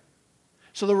Mary.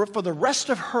 So for the rest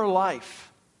of her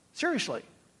life, seriously,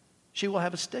 she will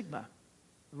have a stigma.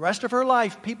 The rest of her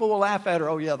life, people will laugh at her.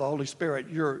 Oh, yeah, the Holy Spirit,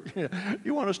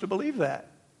 you want us to believe that.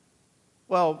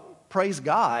 Well, praise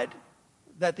God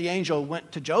that the angel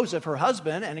went to Joseph, her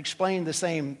husband, and explained the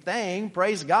same thing.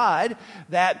 Praise God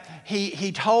that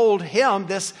he told him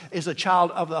this is a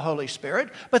child of the Holy Spirit.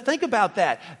 But think about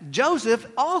that. Joseph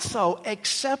also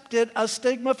accepted a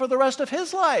stigma for the rest of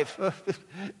his life.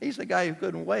 He's the guy who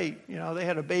couldn't wait. They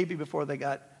had a baby before they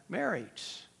got married.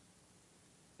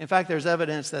 In fact, there's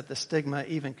evidence that the stigma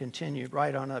even continued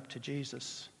right on up to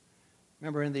Jesus.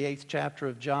 Remember in the 8th chapter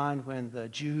of John when the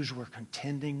Jews were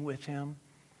contending with him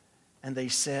and they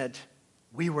said,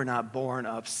 we were not born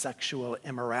of sexual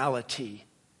immorality.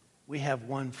 We have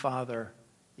one Father,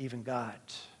 even God.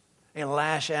 They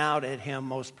lash out at him,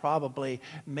 most probably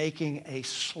making a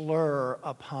slur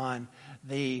upon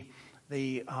the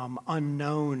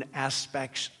unknown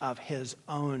aspects of his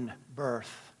own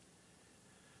birth.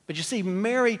 But you see,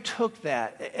 Mary took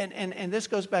that, and this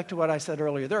goes back to what I said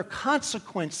earlier. There are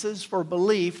consequences for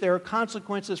belief. There are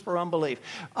consequences for unbelief.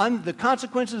 The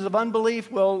consequences of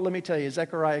unbelief, well, let me tell you,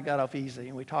 Zechariah got off easy,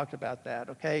 and we talked about that,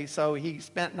 okay? So he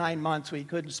spent 9 months where he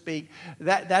couldn't speak.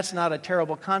 That's not a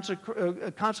terrible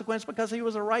consequence because he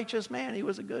was a righteous man. He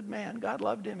was a good man. God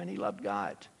loved him, and he loved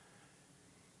God.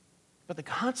 But the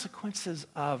consequences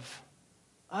of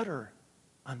utter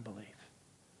unbelief,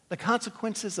 the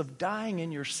consequences of dying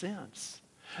in your sins,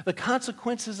 the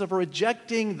consequences of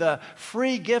rejecting the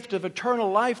free gift of eternal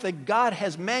life that God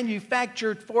has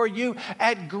manufactured for you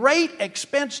at great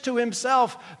expense to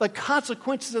himself, the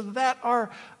consequences of that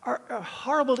are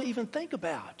horrible to even think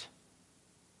about.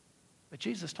 But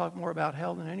Jesus talked more about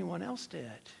hell than anyone else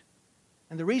did.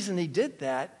 And the reason he did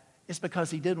that is because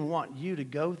he didn't want you to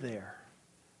go there.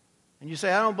 And you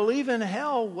say, I don't believe in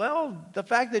hell. Well, the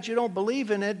fact that you don't believe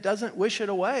in it doesn't wish it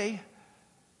away.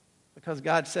 Because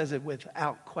God says it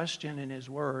without question in his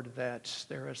word that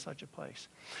there is such a place.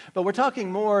 But we're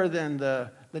talking more than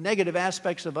the negative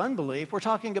aspects of unbelief. We're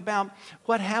talking about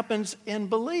what happens in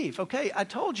belief. Okay, I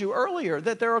told you earlier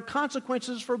that there are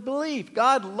consequences for belief.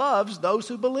 God loves those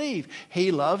who believe.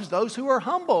 He loves those who are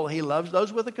humble. He loves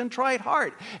those with a contrite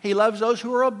heart. He loves those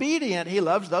who are obedient. He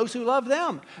loves those who loves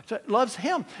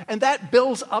him. And that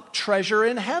builds up treasure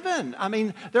in heaven. I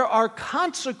mean, there are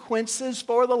consequences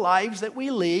for the lives that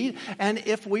we lead, and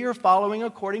if we are following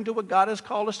according to what God has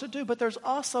called us to do. But there's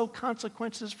also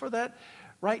consequences for that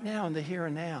right now in the here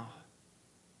and now.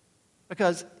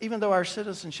 Because even though our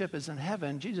citizenship is in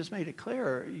heaven, Jesus made it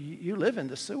clear, you live in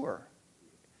the sewer.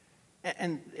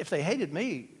 And if they hated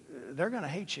me, they're going to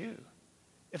hate you.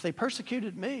 If they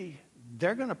persecuted me,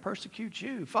 they're going to persecute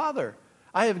you. Father,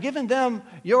 I have given them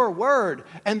your word,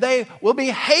 and they will be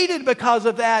hated because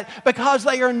of that, because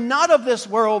they are not of this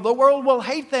world. The world will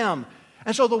hate them.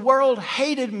 And so the world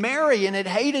hated Mary, and it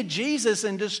hated Jesus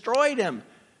and destroyed him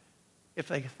if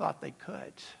they thought they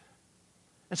could.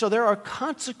 And so there are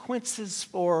consequences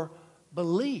for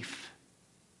belief,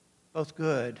 both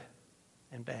good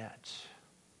and bad.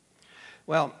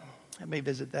 Well, I may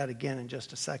visit that again in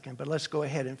just a second, but let's go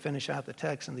ahead and finish out the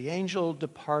text. And the angel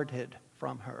departed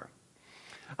from her.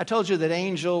 I told you that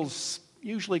angels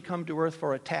usually come to earth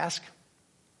for a task,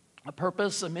 a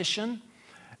purpose, a mission.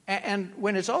 And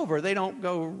when it's over, they don't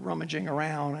go rummaging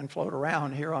around and float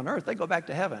around here on earth. They go back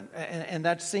to heaven. And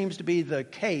that seems to be the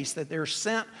case, that they're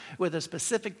sent with a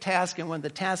specific task, and when the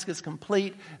task is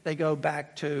complete, they go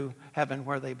back to heaven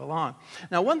where they belong.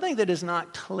 Now, one thing that is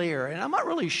not clear, and I'm not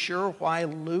really sure why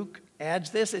Luke adds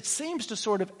this, it seems to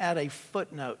sort of add a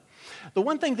footnote. The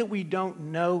one thing that we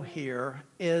don't know here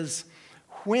is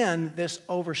when this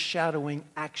overshadowing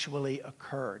actually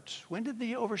occurred. When did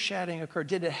the overshadowing occur?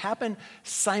 Did it happen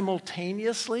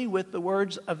simultaneously with the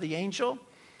words of the angel?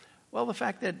 Well, the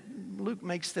fact that Luke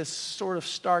makes this sort of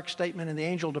stark statement and the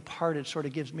angel departed sort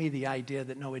of gives me the idea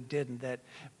that no, it didn't, that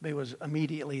it was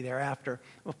immediately thereafter.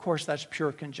 Of course, that's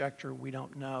pure conjecture. We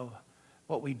don't know.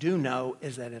 What we do know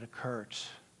is that it occurred.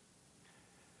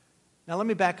 Now, let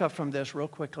me back up from this real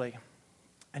quickly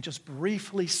and just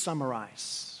briefly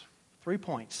summarize 3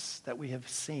 points that we have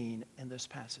seen in this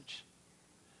passage.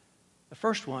 The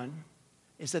first one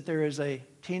is that there is a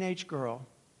teenage girl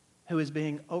who is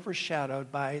being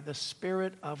overshadowed by the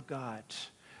Spirit of God,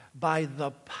 by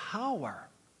the power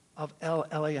of El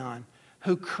Elyon,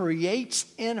 who creates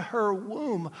in her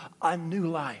womb a new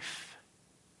life.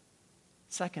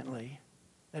 Secondly,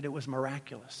 that it was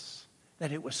miraculous,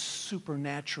 that it was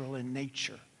supernatural in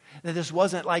nature. That this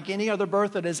wasn't like any other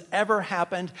birth that has ever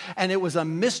happened, and it was a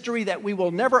mystery that we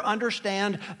will never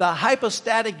understand, the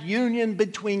hypostatic union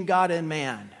between God and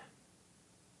man.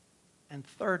 And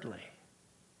thirdly,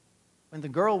 when the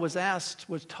girl was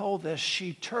told this,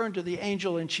 she turned to the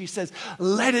angel and she says,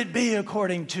 "Let it be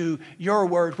according to your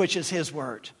word, which is his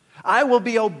word. I will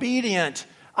be obedient.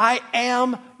 I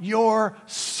am your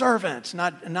servant,"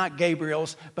 not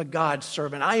Gabriel's, but God's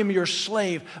servant. I am your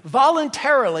slave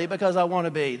voluntarily because I want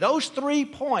to be. Those 3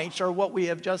 points are what we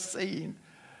have just seen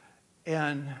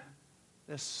in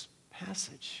this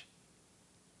passage.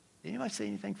 Did anybody see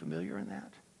anything familiar in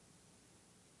that?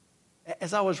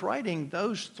 As I was writing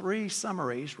those 3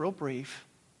 summaries, real brief,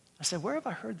 I said, where have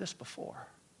I heard this before?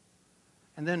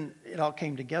 And then it all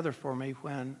came together for me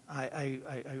when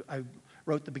I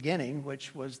wrote the beginning,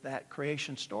 which was that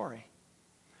creation story.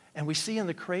 And we see in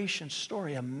the creation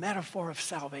story a metaphor of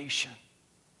salvation.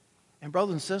 And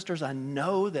brothers and sisters, I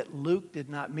know that Luke did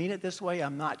not mean it this way.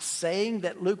 I'm not saying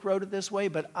that Luke wrote it this way,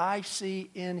 but I see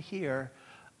in here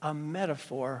a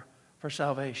metaphor for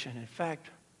salvation. In fact,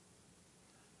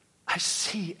 I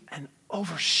see an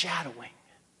overshadowing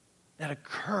that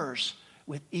occurs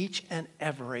with each and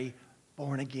every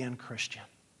born-again Christian.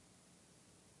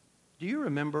 Do you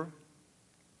remember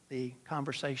the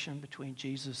conversation between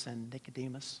Jesus and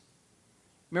Nicodemus?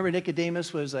 Remember,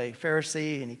 Nicodemus was a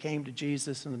Pharisee, and he came to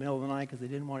Jesus in the middle of the night because they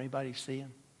didn't want anybody to see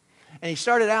him. And he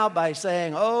started out by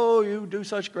saying, "Oh, you do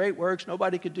such great works.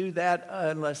 Nobody could do that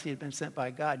unless he had been sent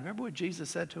by God." Remember what Jesus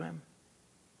said to him?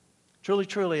 "Truly,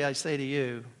 truly, I say to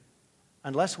you,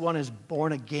 unless one is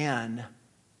born again,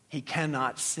 he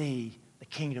cannot see the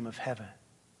kingdom of heaven.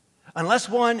 Unless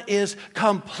one is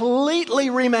completely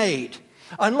remade,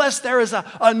 unless there is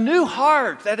a new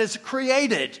heart that is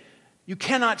created, you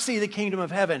cannot see the kingdom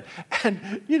of heaven."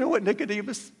 And you know what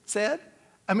Nicodemus said?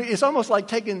 I mean, it's almost like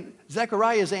taking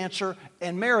Zechariah's answer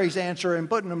and Mary's answer and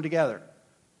putting them together.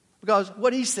 Because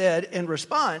what he said in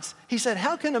response, he said,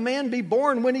 "How can a man be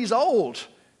born when he's old?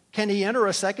 Can he enter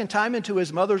a second time into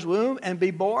his mother's womb and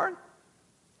be born?"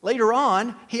 Later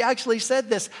on, he actually said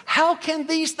this, "How can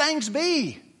these things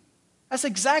be?" That's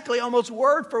exactly, almost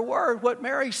word for word, what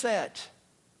Mary said.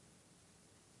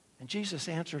 And Jesus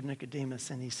answered Nicodemus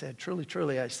and he said, "Truly,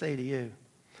 truly, I say to you,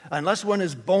 unless one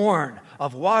is born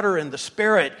of water and the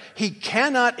Spirit, he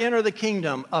cannot enter the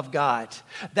kingdom of God.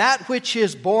 That which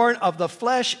is born of the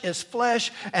flesh is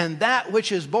flesh, and that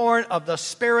which is born of the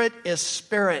Spirit is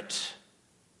spirit."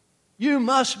 You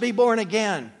must be born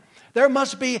again. There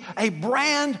must be a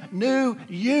brand new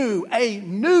you, a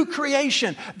new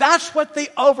creation. That's what the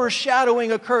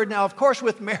overshadowing occurred. Now, of course,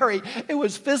 with Mary, it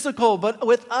was physical, but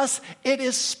with us, it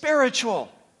is spiritual.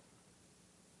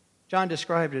 John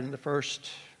described it in the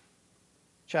first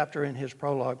chapter in his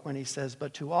prologue when he says,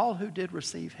 "But to all who did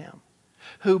receive him,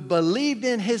 who believed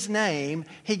in his name,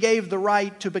 he gave the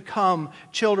right to become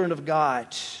children of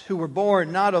God, who were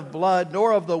born not of blood,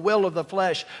 nor of the will of the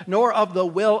flesh, nor of the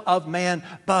will of man,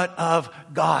 but of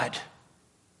God."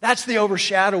 That's the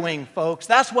overshadowing, folks.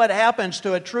 That's what happens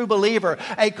to a true believer,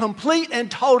 a complete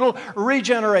and total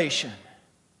regeneration.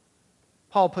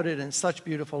 Paul put it in such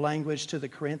beautiful language to the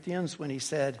Corinthians when he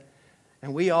said,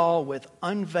 "And we all with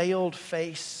unveiled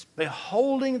face,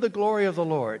 beholding the glory of the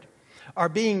Lord, are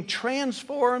being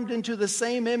transformed into the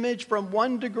same image from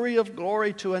one degree of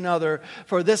glory to another,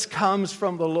 for this comes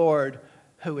from the Lord,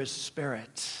 who is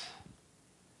Spirit."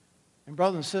 And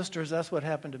brothers and sisters, that's what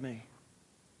happened to me.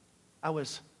 I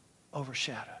was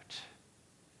overshadowed.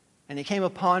 And he came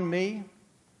upon me,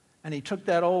 and he took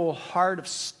that old heart of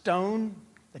stone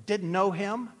that didn't know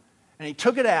him, and he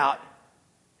took it out,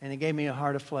 and he gave me a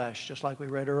heart of flesh, just like we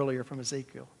read earlier from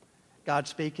Ezekiel. God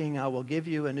speaking, I will give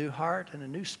you a new heart and a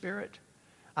new spirit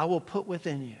I will put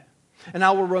within you. And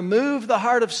I will remove the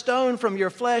heart of stone from your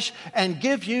flesh and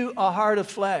give you a heart of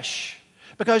flesh.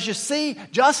 Because you see,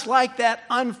 just like that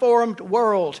unformed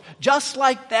world, just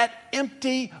like that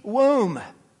empty womb,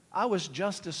 I was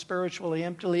just as spiritually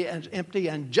empty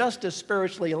and just as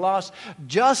spiritually lost,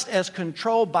 just as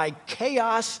controlled by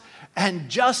chaos and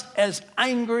just as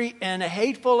angry and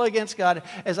hateful against God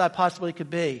as I possibly could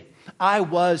be. I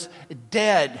was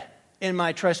dead in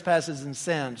my trespasses and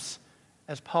sins.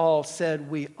 As Paul said,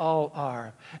 we all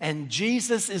are. And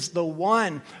Jesus is the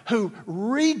one who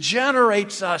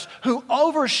regenerates us, who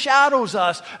overshadows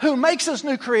us, who makes us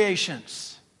new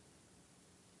creations.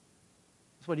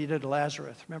 That's what he did to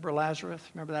Lazarus. Remember Lazarus?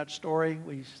 Remember that story?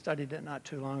 We studied it not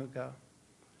too long ago.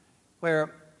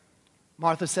 Where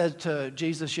Martha said to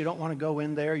Jesus, you don't want to go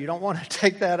in there. You don't want to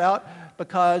take that out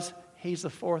because he's the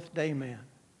fourth day man.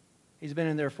 He's been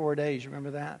in there 4 days. You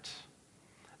remember that?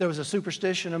 There was a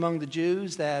superstition among the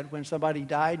Jews that when somebody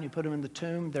died and you put them in the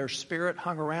tomb, their spirit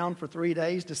hung around for 3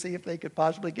 days to see if they could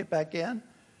possibly get back in.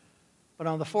 But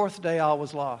on the fourth day, all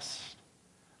was lost.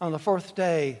 On the fourth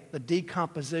day, the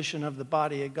decomposition of the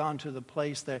body had gone to the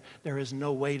place that there is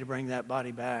no way to bring that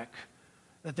body back.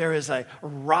 That there is a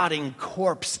rotting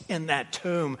corpse in that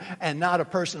tomb and not a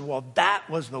person. Well, that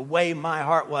was the way my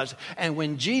heart was. And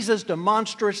when Jesus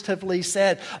demonstratively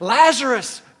said,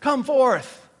 Lazarus, come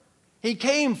forth. He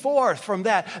came forth from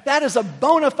that. That is a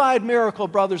bona fide miracle,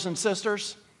 brothers and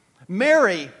sisters.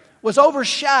 Mary was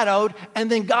overshadowed, and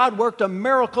then God worked a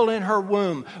miracle in her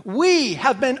womb. We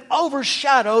have been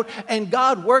overshadowed, and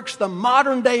God works the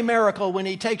modern day miracle when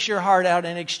he takes your heart out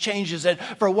and exchanges it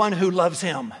for one who loves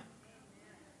him.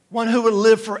 One who will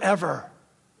live forever.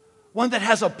 One that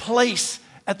has a place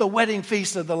at the wedding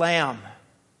feast of the Lamb.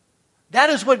 That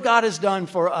is what God has done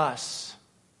for us.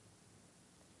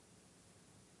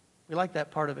 We like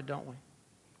that part of it, don't we?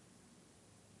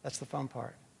 That's the fun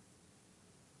part.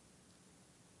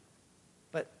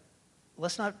 But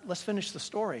let's finish the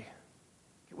story.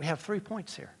 We have 3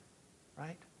 points here,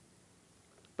 right?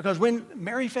 Because when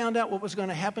Mary found out what was going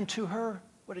to happen to her,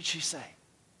 what did she say?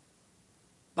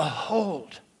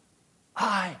 Behold,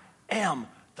 I am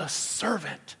the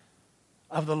servant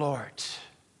of the Lord.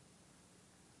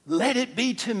 Let it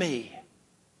be to me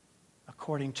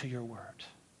according to your word.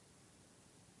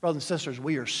 Brothers and sisters,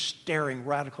 we are staring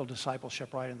radical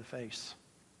discipleship right in the face.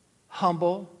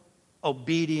 Humble,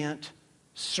 obedient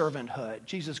servanthood.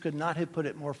 Jesus could not have put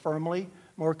it more firmly,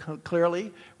 more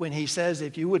clearly when he says,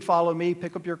 if you would follow me,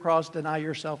 pick up your cross, deny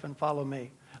yourself, and follow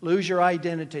me. Lose your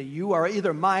identity. You are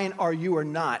either mine or you are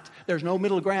not. There's no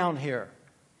middle ground here.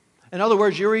 In other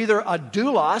words, you're either a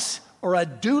doulos or a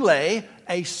doule,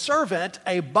 a servant,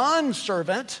 a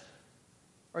bondservant,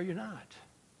 or you're not.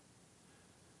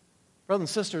 Brothers and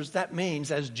sisters, that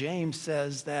means, as James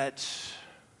says, that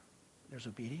there's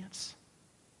obedience,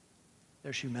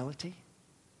 there's humility,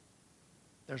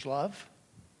 there's love,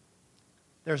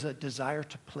 there's a desire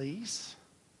to please,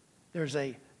 there's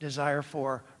a desire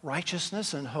for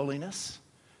righteousness and holiness,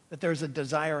 that there's a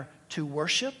desire to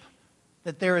worship,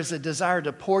 that there is a desire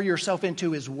to pour yourself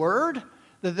into his word,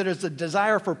 that there is a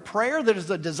desire for prayer, there is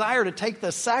a desire to take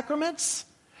the sacraments,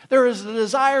 there is a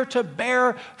desire to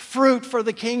bear fruit for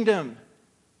the kingdom.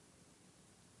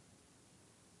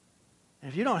 And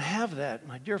if you don't have that,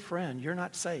 my dear friend, you're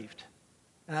not saved.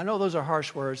 And I know those are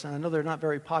harsh words, and I know they're not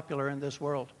very popular in this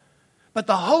world. But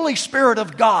the Holy Spirit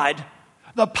of God,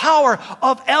 the power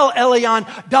of El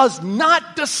Elyon, does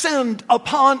not descend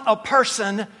upon a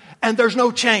person and there's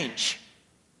no change.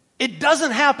 It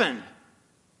doesn't happen.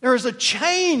 There is a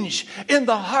change in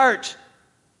the heart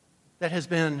that has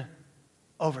been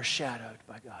overshadowed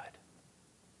by God.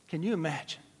 Can you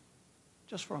imagine,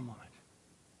 just for a moment,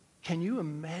 can you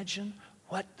imagine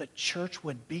what the church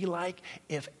would be like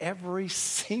if every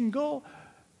single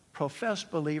professed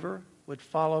believer would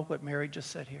follow what Mary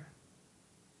just said here?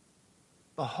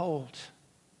 Behold,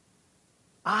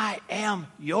 I am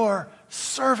your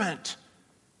servant,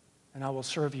 and I will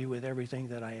serve you with everything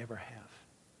that I ever have.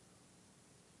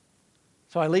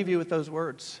 So I leave you with those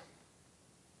words.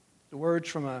 The words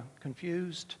from a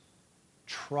confused,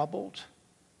 troubled,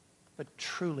 but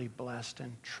truly blessed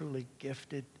and truly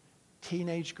gifted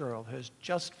teenage girl who has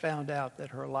just found out that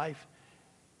her life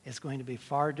is going to be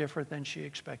far different than she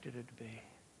expected it to be.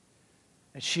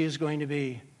 That she is going to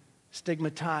be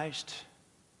stigmatized,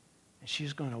 and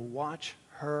she's going to watch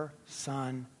her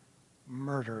son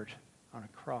murdered on a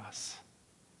cross.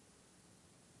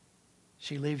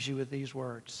 She leaves you with these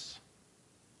words.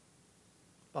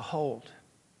 Behold,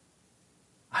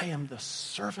 I am the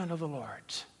servant of the Lord.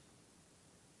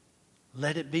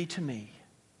 Let it be to me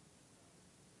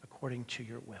according to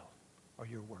your will or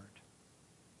your word.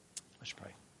 Let's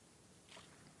pray.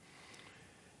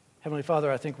 Heavenly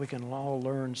Father, I think we can all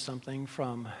learn something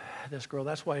from this girl.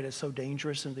 That's why it is so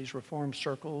dangerous in these Reformed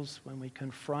circles when we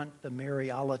confront the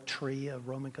Mariolatry of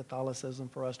Roman Catholicism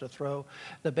for us to throw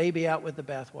the baby out with the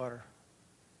bathwater.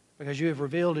 Because you have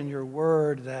revealed in your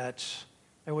word that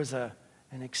there was an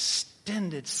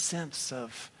extended sense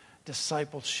of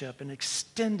discipleship, an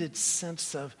extended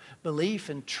sense of belief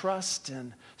and trust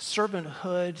and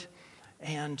servanthood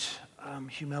and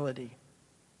humility.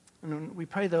 And we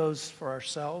pray those for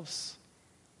ourselves.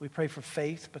 We pray for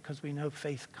faith because we know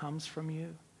faith comes from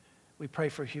you. We pray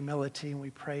for humility and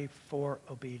we pray for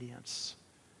obedience,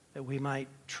 that we might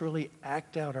truly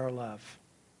act out our love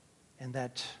in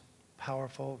that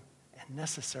powerful and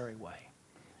necessary way.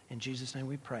 In Jesus' name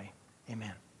we pray.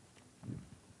 Amen.